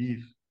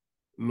recibir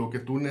lo que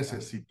tú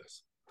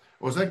necesitas.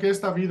 O sea que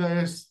esta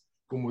vida es,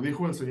 como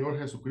dijo el Señor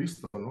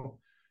Jesucristo, ¿no?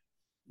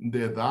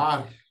 De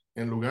dar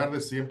en lugar de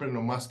siempre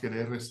nomás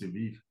querer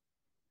recibir.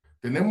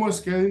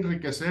 Tenemos que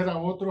enriquecer a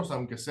otros,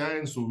 aunque sea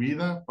en su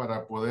vida,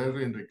 para poder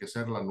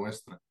enriquecer la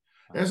nuestra.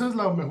 Esa es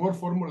la mejor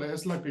fórmula,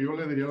 es la que yo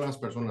le diría a las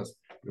personas.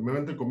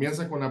 Primeramente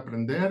comienza con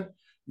aprender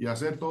y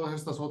hacer todas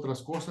estas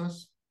otras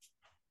cosas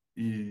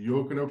y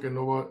yo creo que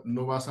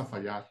no vas a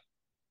fallar.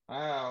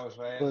 Ah,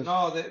 Israel. Pues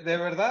No, de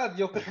verdad,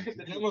 yo creo que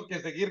tenemos que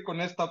seguir con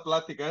esta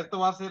plática. Esto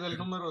va a ser el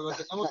número,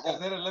 tenemos que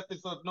hacer el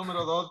episodio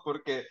número 2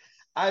 porque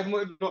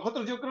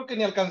nosotros yo creo que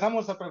ni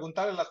alcanzamos a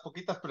preguntarle las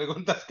poquitas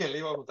preguntas que le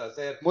íbamos a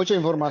hacer. mucha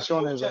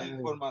información, Mucha Israel.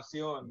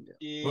 información No,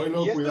 y y luego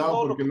esto es cuidado,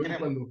 todo lo porque que luego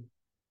queremos.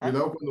 ¿Ah?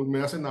 cuidado cuando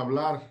me hacen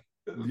hablar,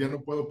 ya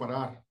no puedo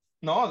parar.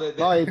 No,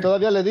 No, y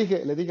todavía le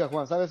dije a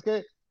Juan, ¿sabes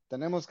qué?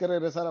 Tenemos que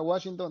regresar a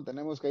Washington,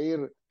 tenemos que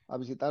ir a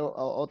visitar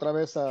otra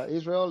vez a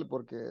Israel,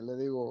 porque le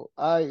digo,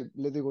 ay,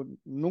 le digo,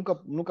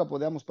 nunca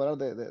podíamos parar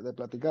de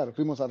platicar.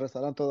 Fuimos al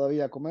restaurante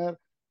todavía a comer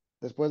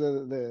después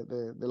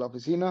de la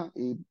oficina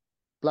y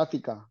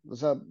plática. O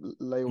sea,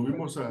 le digo,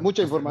 Tuvimos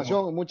mucha hasta información,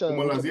 como a mucha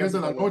las 10 de plática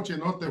la buena. noche,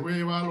 ¿no? Te voy a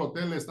llevar al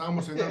hotel,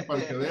 estábamos en el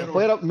parqueadero,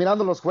 Fuera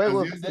mirando los a las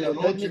juegos 10 de la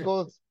noche,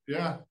 técnicos,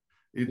 ya,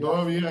 y ya.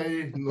 todavía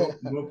ahí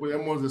no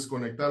podíamos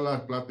desconectar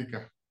la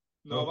plática,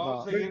 no, ¿no?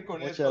 vamos a No, seguir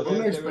con esto. muchas, Fue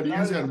una De verdad,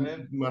 experiencia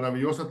Israel.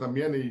 maravillosa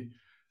también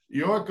y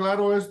yo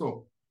aclaro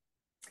esto,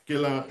 que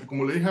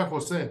como le dije a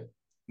José,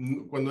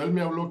 cuando él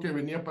me habló que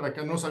venía para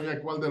acá, no sabía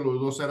cuál de los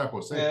dos era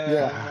José,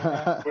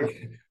 ya.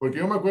 porque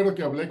yo me acuerdo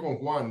que hablé con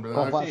Juan, Con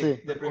 ¿verdad? Juan, Sí, sí,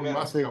 de Con primero.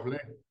 más que sí, hablé.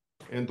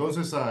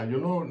 Entonces,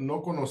 yo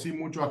no conocí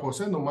mucho a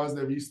José, nomás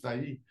de vista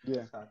ahí.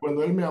 ya. Exacto.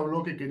 Cuando él me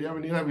habló que quería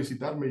venir a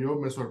visitarme, yo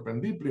me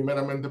sorprendí,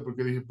 primeramente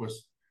porque dije,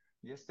 pues,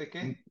 ¿Y este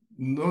qué?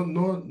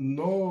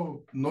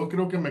 no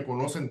creo que me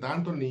conocen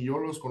tanto, ni yo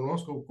los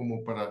conozco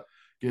como para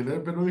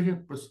querer, pero dije,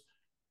 pues,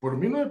 por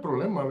mí no hay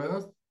problema,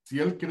 ¿verdad? Si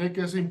él cree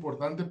que es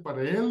importante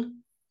para él,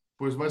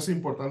 pues va a ser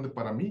importante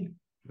para mí,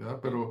 ¿verdad? Sí.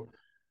 Pero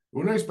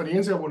una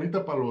experiencia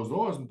bonita para los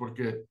dos,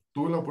 porque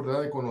tuve la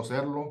oportunidad de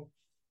conocerlo,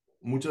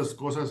 muchas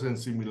cosas en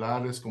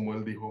similares, como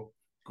él dijo,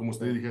 como Sí,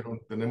 ustedes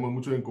dijeron, tenemos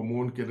mucho en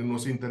común, que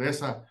nos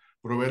interesa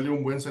proveerle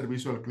un buen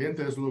servicio al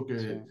cliente, es sí, lo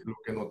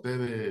que noté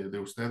de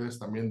ustedes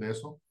también de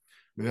eso,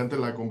 mediante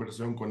la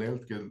conversación con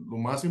él, que lo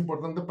más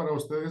importante para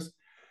ustedes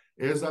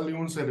es darle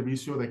un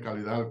servicio de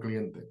calidad al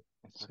cliente.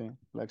 sí, la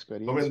No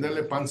experiencia.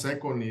 venderle pan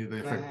seco ni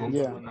defectuoso,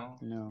 Ya, No, ¿verdad? no,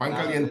 no, Pan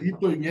nada de eso.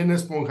 calientito y bien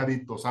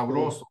esponjadito, sí,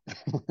 sabroso. El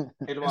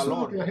Eso es lo que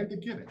valor, la gente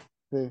quiere.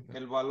 sí,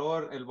 el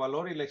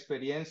valor y la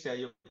experiencia,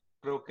 yo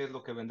creo que es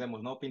lo que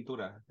vendemos, no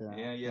pintura.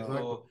 ya, Y es no,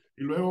 Exacto.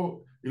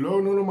 lo, Y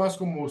luego no nomás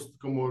como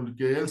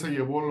que él se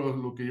llevó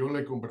lo que yo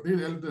le compartí.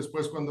 Él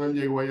después cuando él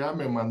llegó allá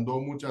me mandó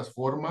muchas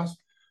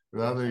formas,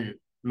 ¿verdad? exacto.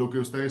 De lo que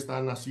ustedes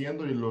están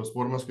haciendo y las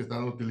formas que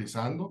están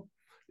utilizando.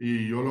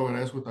 Y yo lo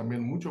agradezco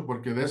también mucho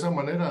porque de esa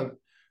manera,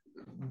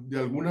 de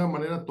alguna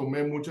manera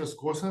tomé muchas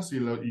cosas y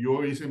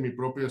yo hice mi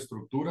propia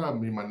estructura, a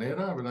mi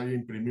manera, ¿verdad? Y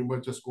imprimí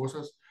muchas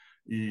cosas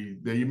y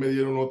de ahí me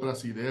dieron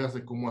otras ideas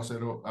de cómo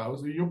hacer.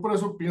 Y yo por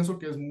eso pienso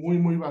que es muy,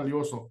 muy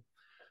valioso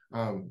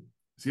um,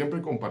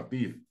 siempre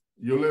compartir.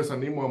 Yo les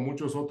animo a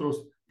muchos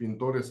otros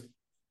pintores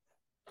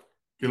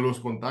que los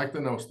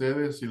contacten a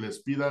ustedes y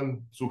les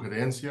pidan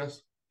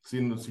sugerencias.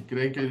 Si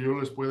creen que yo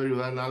les puedo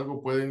ayudar en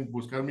algo, pueden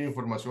buscar mi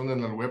información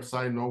en el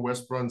website, no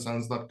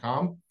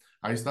westfrontsuns.com.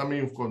 Ahí está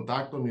mi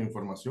contacto, mi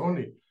información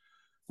y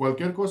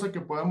cualquier cosa que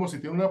podamos, si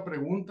tiene una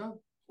pregunta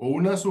o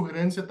una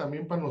sugerencia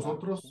también para Claro que sí.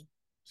 nosotros,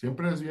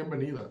 siempre es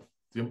bienvenida.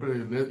 Siempre,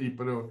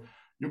 pero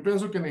yo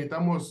pienso que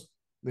necesitamos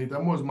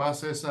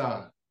más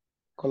esa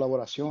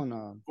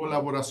colaboración,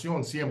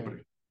 colaboración sí,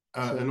 siempre.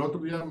 sí, El otro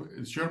día,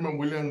 Sherman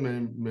Williams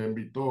me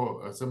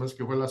invitó, se me hace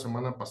que fue la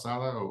semana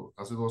pasada o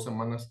hace 2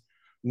 semanas,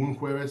 un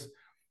jueves,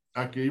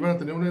 a que iban a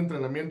tener un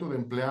entrenamiento de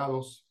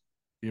empleados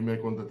y me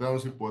contactaron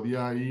si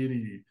podía ir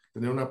y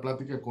tener una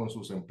plática con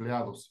sus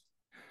empleados.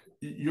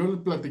 Y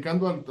yo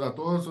platicando a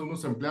todos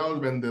unos empleados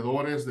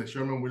vendedores de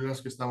Sherman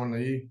Williams que estaban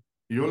ahí,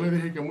 y yo le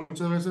dije que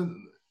muchas veces,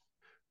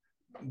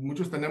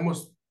 muchos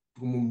tenemos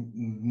como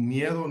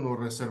miedo, nos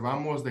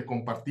reservamos de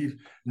compartir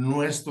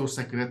nuestros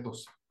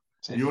secretos.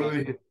 sí, Y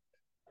Exacto.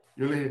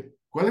 yo le dije,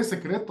 ¿cuáles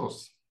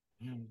secretos?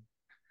 Mm.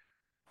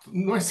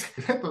 No hay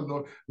secretos,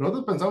 no.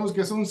 Nosotros pensamos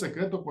que es un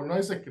secreto, pues no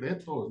hay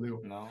secretos,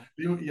 No,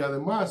 Y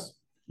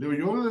además,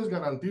 yo les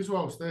garantizo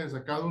a ustedes,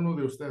 a cada uno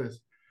de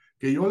ustedes,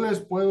 que yo les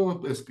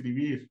puedo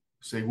escribir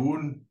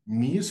según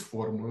mis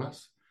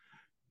fórmulas,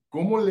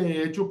 cómo le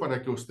he hecho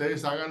para que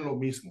ustedes hagan lo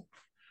mismo.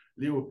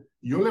 Yo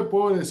le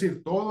puedo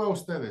decir todo a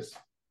ustedes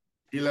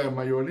Y la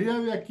mayoría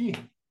de aquí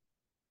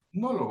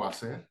no lo va a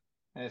hacer.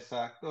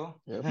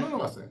 Exacto. Yep. No lo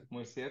va a hacer.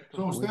 Muy cierto.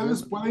 So, Muy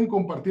ustedes good. pueden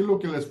compartir lo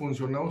que les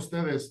funcionó a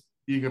ustedes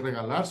y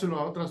regalárselo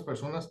a otras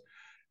personas.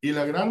 Y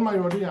la gran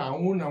mayoría,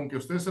 aún aunque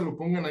ustedes se lo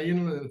pongan ahí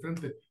en el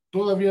frente,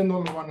 todavía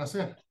no lo van a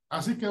hacer.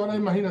 Así que ahora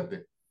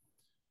imagínate,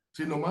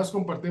 si nomás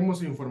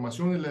compartimos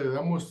información y le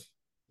damos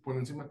por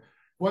encima,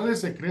 ¿cuáles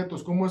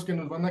secretos? ¿Cómo es que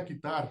nos van a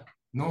quitar?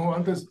 No,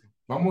 antes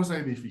vamos a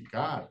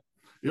edificar.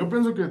 Yo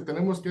pienso que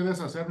tenemos que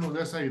deshacernos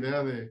de esa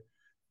idea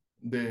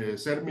de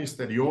ser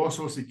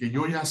misteriosos y que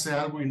yo ya sé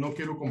algo y no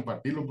quiero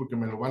compartirlo porque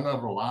me lo van a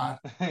robar.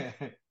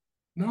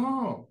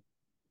 No,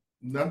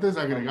 antes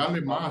agregarle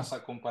Vamos más,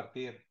 a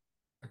compartir.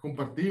 a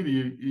compartir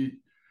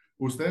y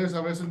ustedes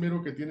a veces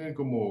miro que tienen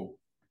como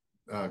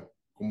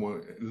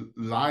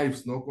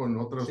lives, ¿no? Con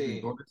otros Sí,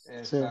 pintores. Sí. A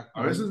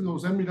exacto. veces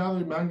los he mirado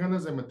y me dan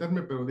ganas de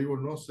meterme, pero digo,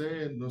 no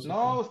sé No,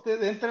 cómo. usted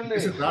 ¿De qué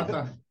se éntrale.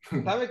 trata?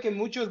 Sabe que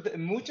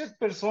muchas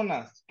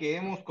personas que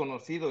hemos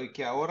conocido y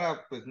que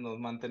ahora pues nos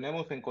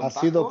mantenemos en Ha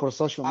sido por contacto,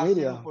 social ha sido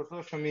media. por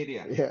social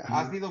media, ha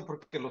Yeah. sido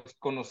porque los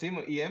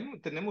conocimos y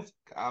tenemos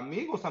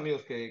amigos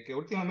que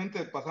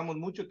últimamente pasamos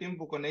mucho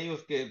tiempo con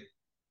ellos que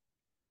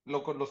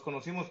los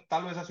conocimos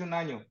tal vez hace un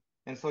año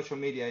en social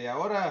media y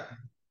ahora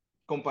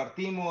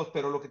compartimos,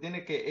 pero lo que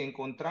tiene que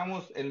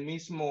encontramos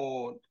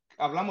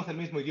hablamos el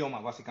mismo idioma,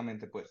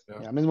 básicamente, pues.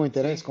 Ya. Yeah, mismo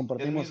interés, Sí, el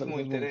compartimos el mismo mismo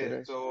interés.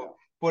 interés. Yeah.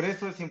 Por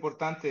eso es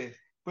importante.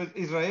 Pues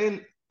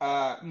Israel,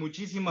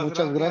 muchísimas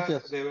Muchas gracias.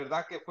 gracias. De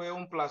verdad que fue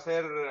un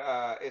placer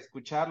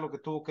escuchar lo que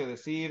tuvo que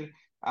decir.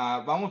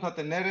 Vamos a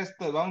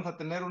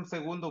tener un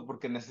segundo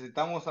porque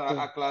necesitamos Sí.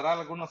 aclarar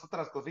algunas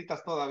otras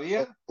cositas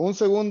todavía. Un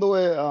segundo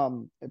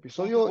Un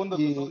episodio segundo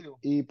episodio.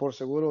 y por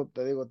seguro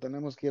te digo,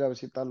 tenemos que ir a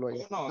visitarlo ahí.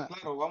 Bueno,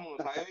 claro, vamos.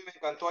 A mí me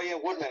encantó ahí en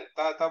Woodland.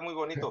 Está muy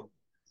bonito.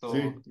 Sí, So,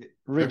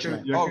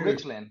 Richland.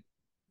 Richland.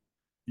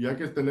 ya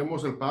que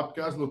tenemos el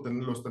podcast,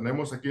 los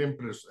tenemos aquí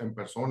en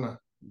persona.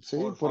 Sí,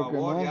 Por ¿por qué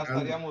favor, ya no?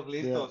 estaríamos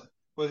Yeah. listos.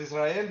 Pues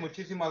Israel,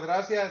 muchísimas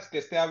gracias, que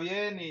esté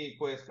bien y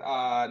pues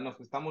nos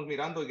estamos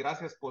mirando y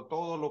gracias por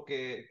todo lo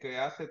que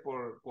hace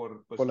por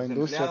pues, Por la sus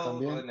industria empleados o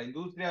también. de la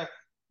industria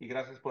y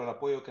gracias por el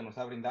apoyo que nos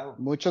ha brindado.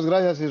 Muchas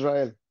gracias,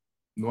 Israel.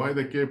 No hay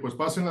de qué. Pues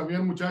pásenla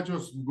bien,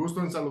 muchachos.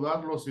 Gusto en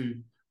saludarlos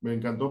y me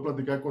encantó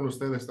platicar con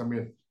ustedes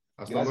también.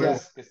 Hasta luego.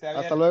 Gracias. Gracias, que esté bien.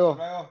 Hasta Hasta luego.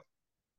 luego.